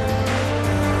翔，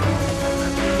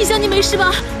一翔，你没事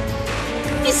吧？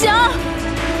一翔，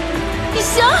一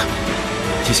翔。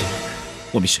甜心，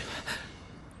我没事，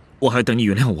我还要等你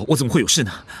原谅我，我怎么会有事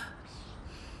呢？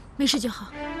没事就好。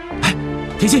哎，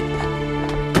甜心，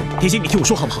甜心，你听我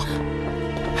说好不好？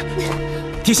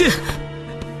甜心，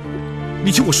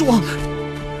你听我说。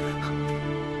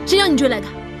谁让你追来的？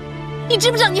你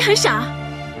知不知道你很傻？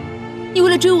你为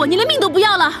了追我，你连命都不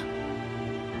要了。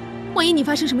万一你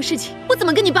发生什么事情，我怎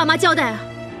么跟你爸妈交代啊？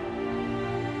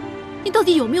你到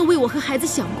底有没有为我和孩子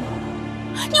想过？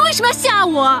你为什么要吓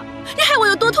我？你害我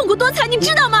有多痛苦多惨，你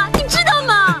知道吗？你知道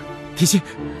吗？甜心，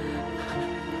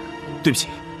对不起，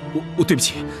我对不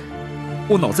起，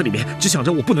我脑子里面只想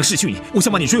着我不能失去你，我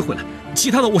想把你追回来，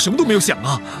其他的我什么都没有想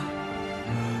啊。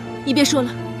你别说了，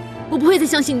我不会再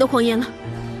相信你的谎言了。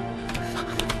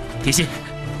甜心，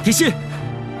甜心，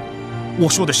我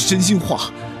说的是真心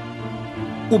话。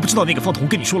我不知道那个方彤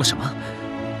跟你说了什么，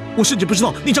我甚至不知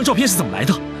道那张照片是怎么来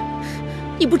的。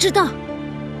你不知道，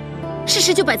事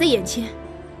实就摆在眼前。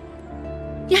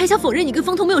你还想否认你跟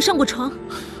方彤没有上过床？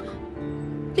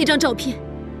那张照片，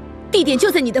地点就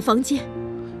在你的房间，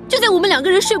就在我们两个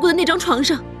人睡过的那张床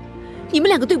上。你们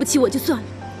两个对不起我就算了，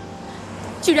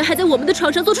居然还在我们的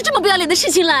床上做出这么不要脸的事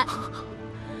情来。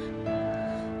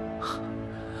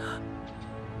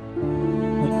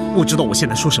我知道我现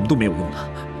在说什么都没有用了，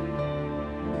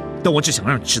但我只想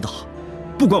让你知道，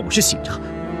不管我是醒着，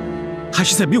还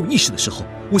是在没有意识的时候，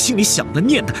我心里想的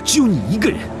念的只有你一个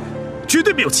人，绝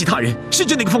对没有其他人，甚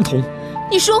至那个方彤。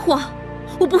你说谎，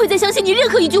我不会再相信你任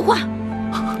何一句话。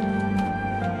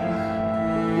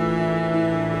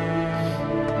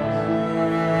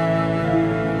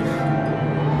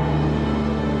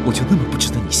我就那么不值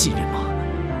得你信任吗？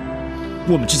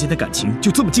我们之间的感情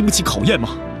就这么经不起考验吗？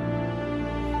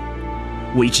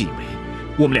我一直以为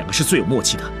我们两个是最有默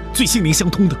契的，最心灵相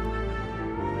通的，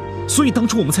所以当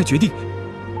初我们才决定，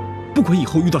不管以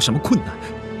后遇到什么困难，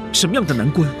什么样的难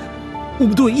关，我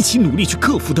们都要一起努力去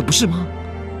克服的，不是吗？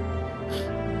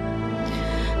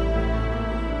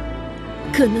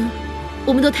可能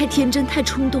我们都太天真，太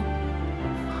冲动，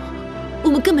我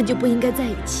们根本就不应该在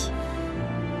一起。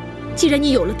既然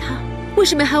你有了他，为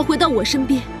什么还要回到我身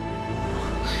边？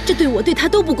这对我对他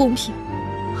都不公平。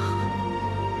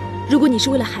如果你是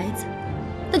为了孩子，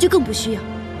那就更不需要。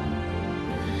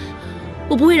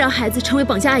我不会让孩子成为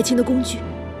绑架爱情的工具。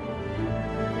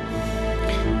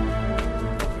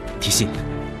甜心，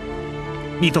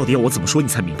你到底要我怎么说你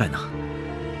才明白呢？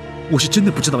我是真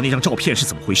的不知道那张照片是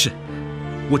怎么回事，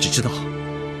我只知道，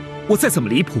我再怎么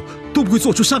离谱都不会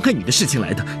做出伤害你的事情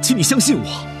来的，请你相信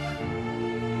我。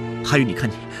还有，你看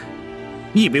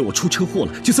你以为我出车祸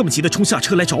了就这么急着冲下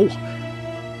车来找我，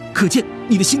可见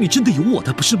你的心里真的有我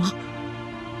的，不是吗？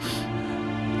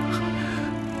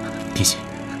甜心，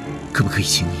可不可以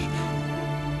请你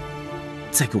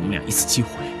再给我们俩一次机会？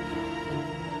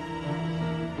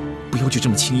要就这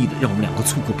么轻易的让我们两个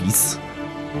错过彼此，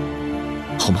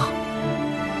好吗？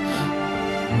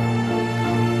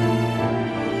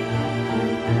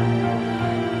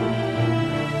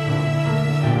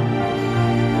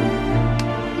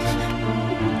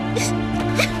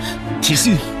铁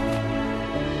心，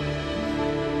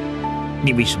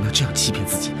你为什么要这样欺骗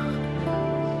自己呢？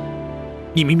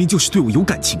你明明就是对我有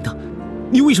感情的，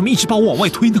你为什么一直把我往外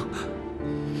推呢？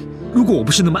如果我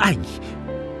不是那么爱你，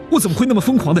我怎么会那么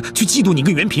疯狂的去嫉妒你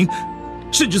跟袁平，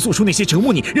甚至做出那些折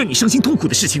磨你、让你伤心痛苦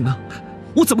的事情呢？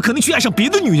我怎么可能去爱上别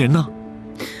的女人呢？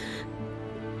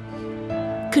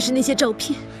可是那些照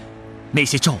片，那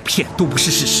些照片都不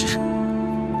是事实。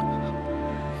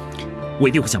我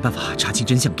一定会想办法查清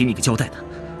真相，给你一个交代的。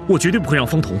我绝对不会让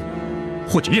方彤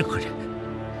或者任何人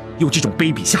用这种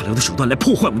卑鄙下流的手段来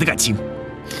破坏我们的感情。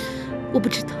我不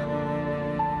知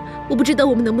道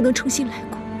我们能不能重新来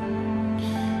过。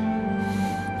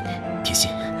铁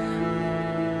心，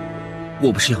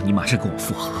我不是要你马上跟我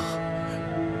复合，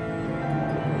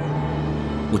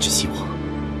我只希望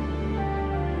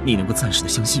你能够暂时的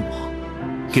相信我，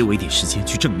给我一点时间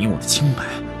去证明我的清白，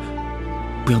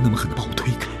不要那么狠的把我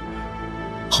推开，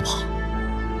好不好？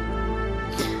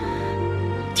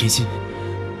甜心，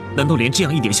难道连这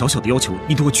样一点小小的要求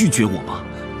你都会拒绝我吗？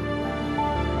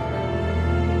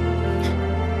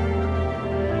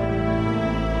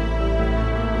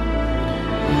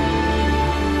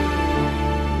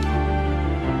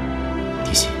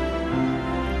甜心，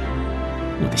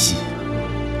我的心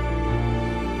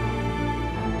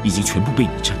已经全部被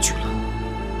你占据了。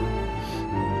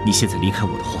你现在离开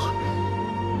我的话，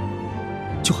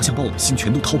就好像把我的心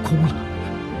全都掏空了。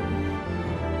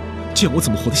这样我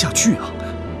怎么活得下去啊？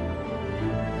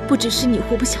不只是你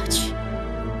活不下去，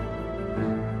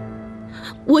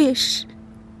我也是。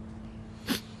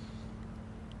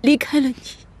离开了你，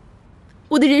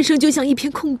我的人生就像一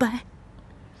片空白，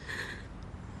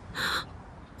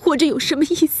活着有什么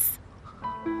意思？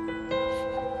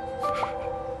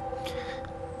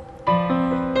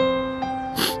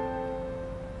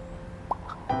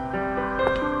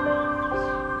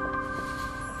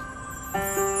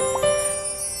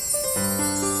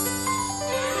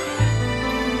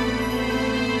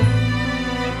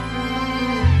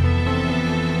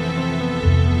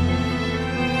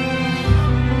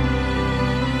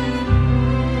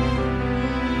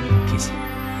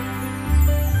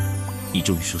你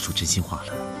终于说出真心话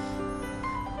了，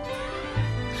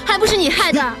还不是你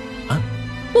害的！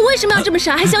我为什么要这么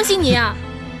傻，还相信你啊？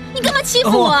你干嘛欺负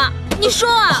我？你说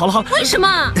啊！好了好了，为什么？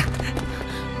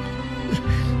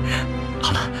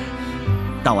好了，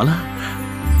打完了。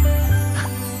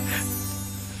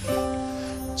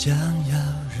将要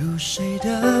入睡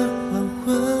的黄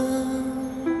昏，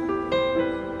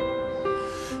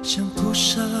像铺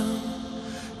上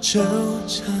惆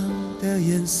怅的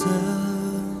颜色。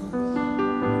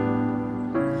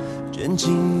卷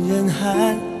进人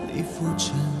海里浮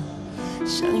沉，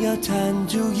想要探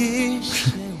出一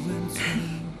些温存。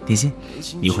甜心，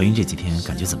你怀孕这几天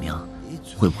感觉怎么样？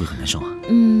会不会很难受啊？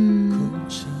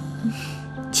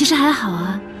其实还好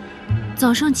啊。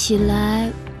早上起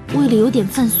来胃里有点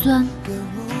泛酸，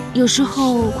有时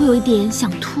候会有一点想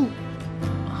吐。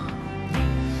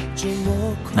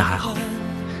那还好。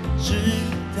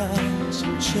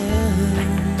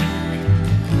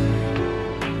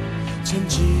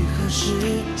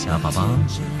小宝宝，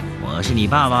我是你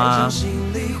爸爸，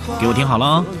给我听好了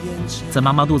啊！在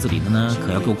妈妈肚子里的呢，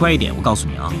可要给我乖一点。我告诉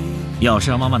你啊，要是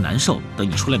让妈妈难受，等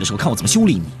你出来的时候，看我怎么修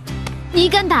理你。你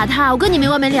敢打他，我跟你没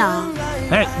完没了。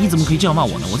哎，你怎么可以这样骂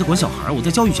我呢？我在管小孩，我在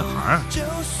教育小孩。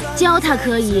教他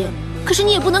可以，可是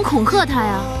你也不能恐吓他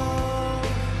呀。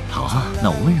好啊，那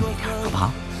我温柔一点，好不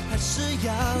好？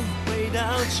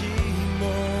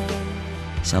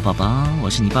小宝宝，我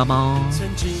是你爸爸哦，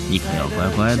你可要乖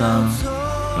乖的，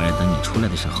不然等你出来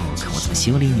的时候，看我怎么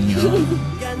修理你哦。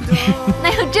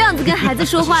哪有这样子跟孩子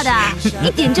说话的？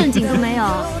一点正经都没有。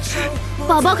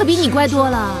宝宝可比你乖多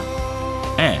了。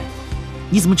哎，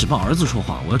你怎么只帮儿子说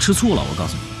话？我要吃醋了，我告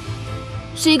诉你。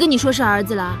谁跟你说是儿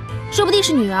子了？说不定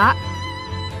是女儿。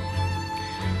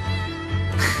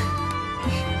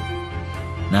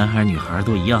男孩女孩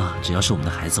都一样，只要是我们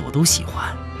的孩子，我都喜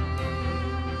欢。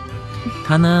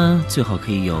他呢，最好可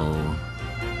以有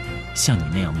像你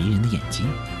那样迷人的眼睛，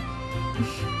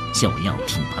像我一样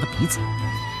挺拔的鼻子，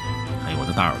还有我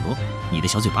的大耳朵，你的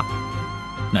小嘴巴，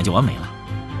那就完美了。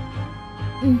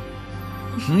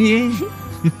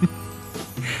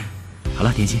好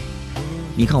了，甜心，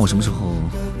你看我什么时候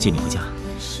接你回家？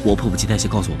我迫不及待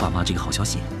想告诉我爸妈这个好消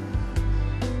息。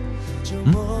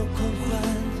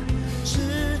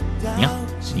你看，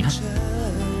你看。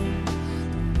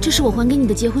这是我还给你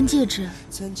的结婚戒指，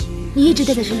你一直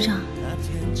戴在身上。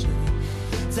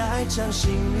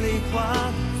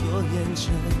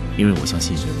因为我相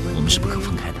信我们是不可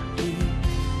分开的，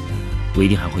我一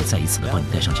定还会再一次的帮你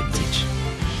戴上这枚戒指。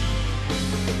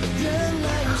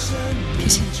甜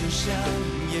心，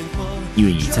你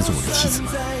愿意再做我的妻子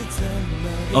吗？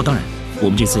哦，当然，我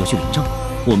们这次要去领证，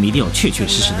我们一定要确确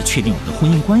实实的确定我们的婚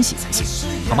姻关系才行，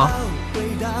好吗？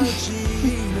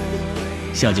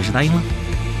小姐是答应了。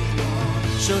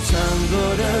收藏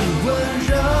过的温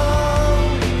柔，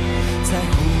在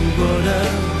乎过的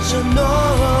承诺，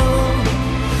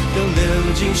都流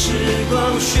进时光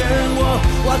漩涡，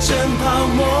化成泡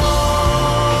沫。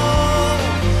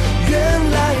原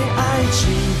来爱情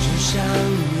就像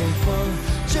烟火，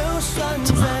就算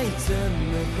怎么了？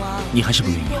你还是不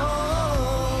愿意啊？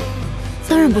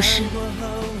当然不是。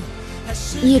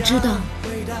你也知道，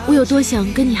我有多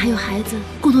想跟你还有孩子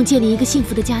共同建立一个幸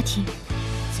福的家庭。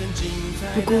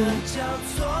不过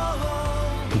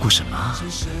什么？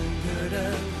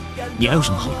你还有什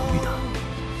么好犹豫的？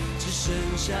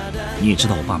你也知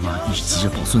道我爸妈一直急着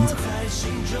抱孙子，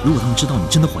如果他们知道你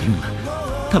真的怀孕了，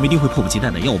他们一定会迫不及待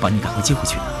的要我把你赶快接回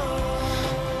去的。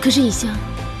可是以香，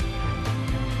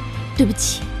对不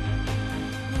起，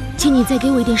请你再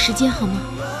给我一点时间好吗？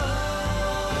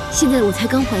现在我才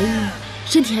刚怀孕，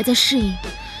身体还在适应，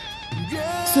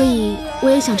所以我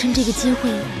也想趁这个机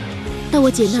会到我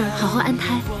姐那儿好好安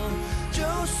胎。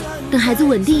等孩子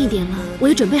稳定一点了，我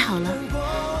也准备好了，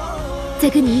再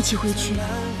跟你一起回去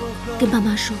跟爸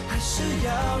妈说。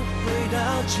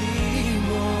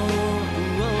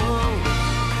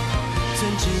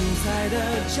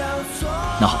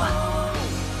那好吧，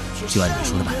就按你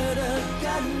说的办。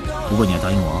不过你要答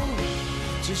应我哦，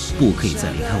不可以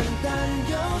再离开我。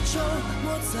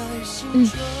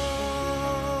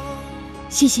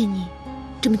谢谢你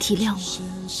这么体谅我。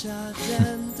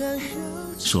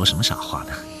说什么傻话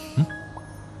呢？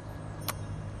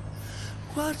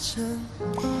化成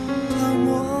泡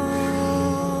沫。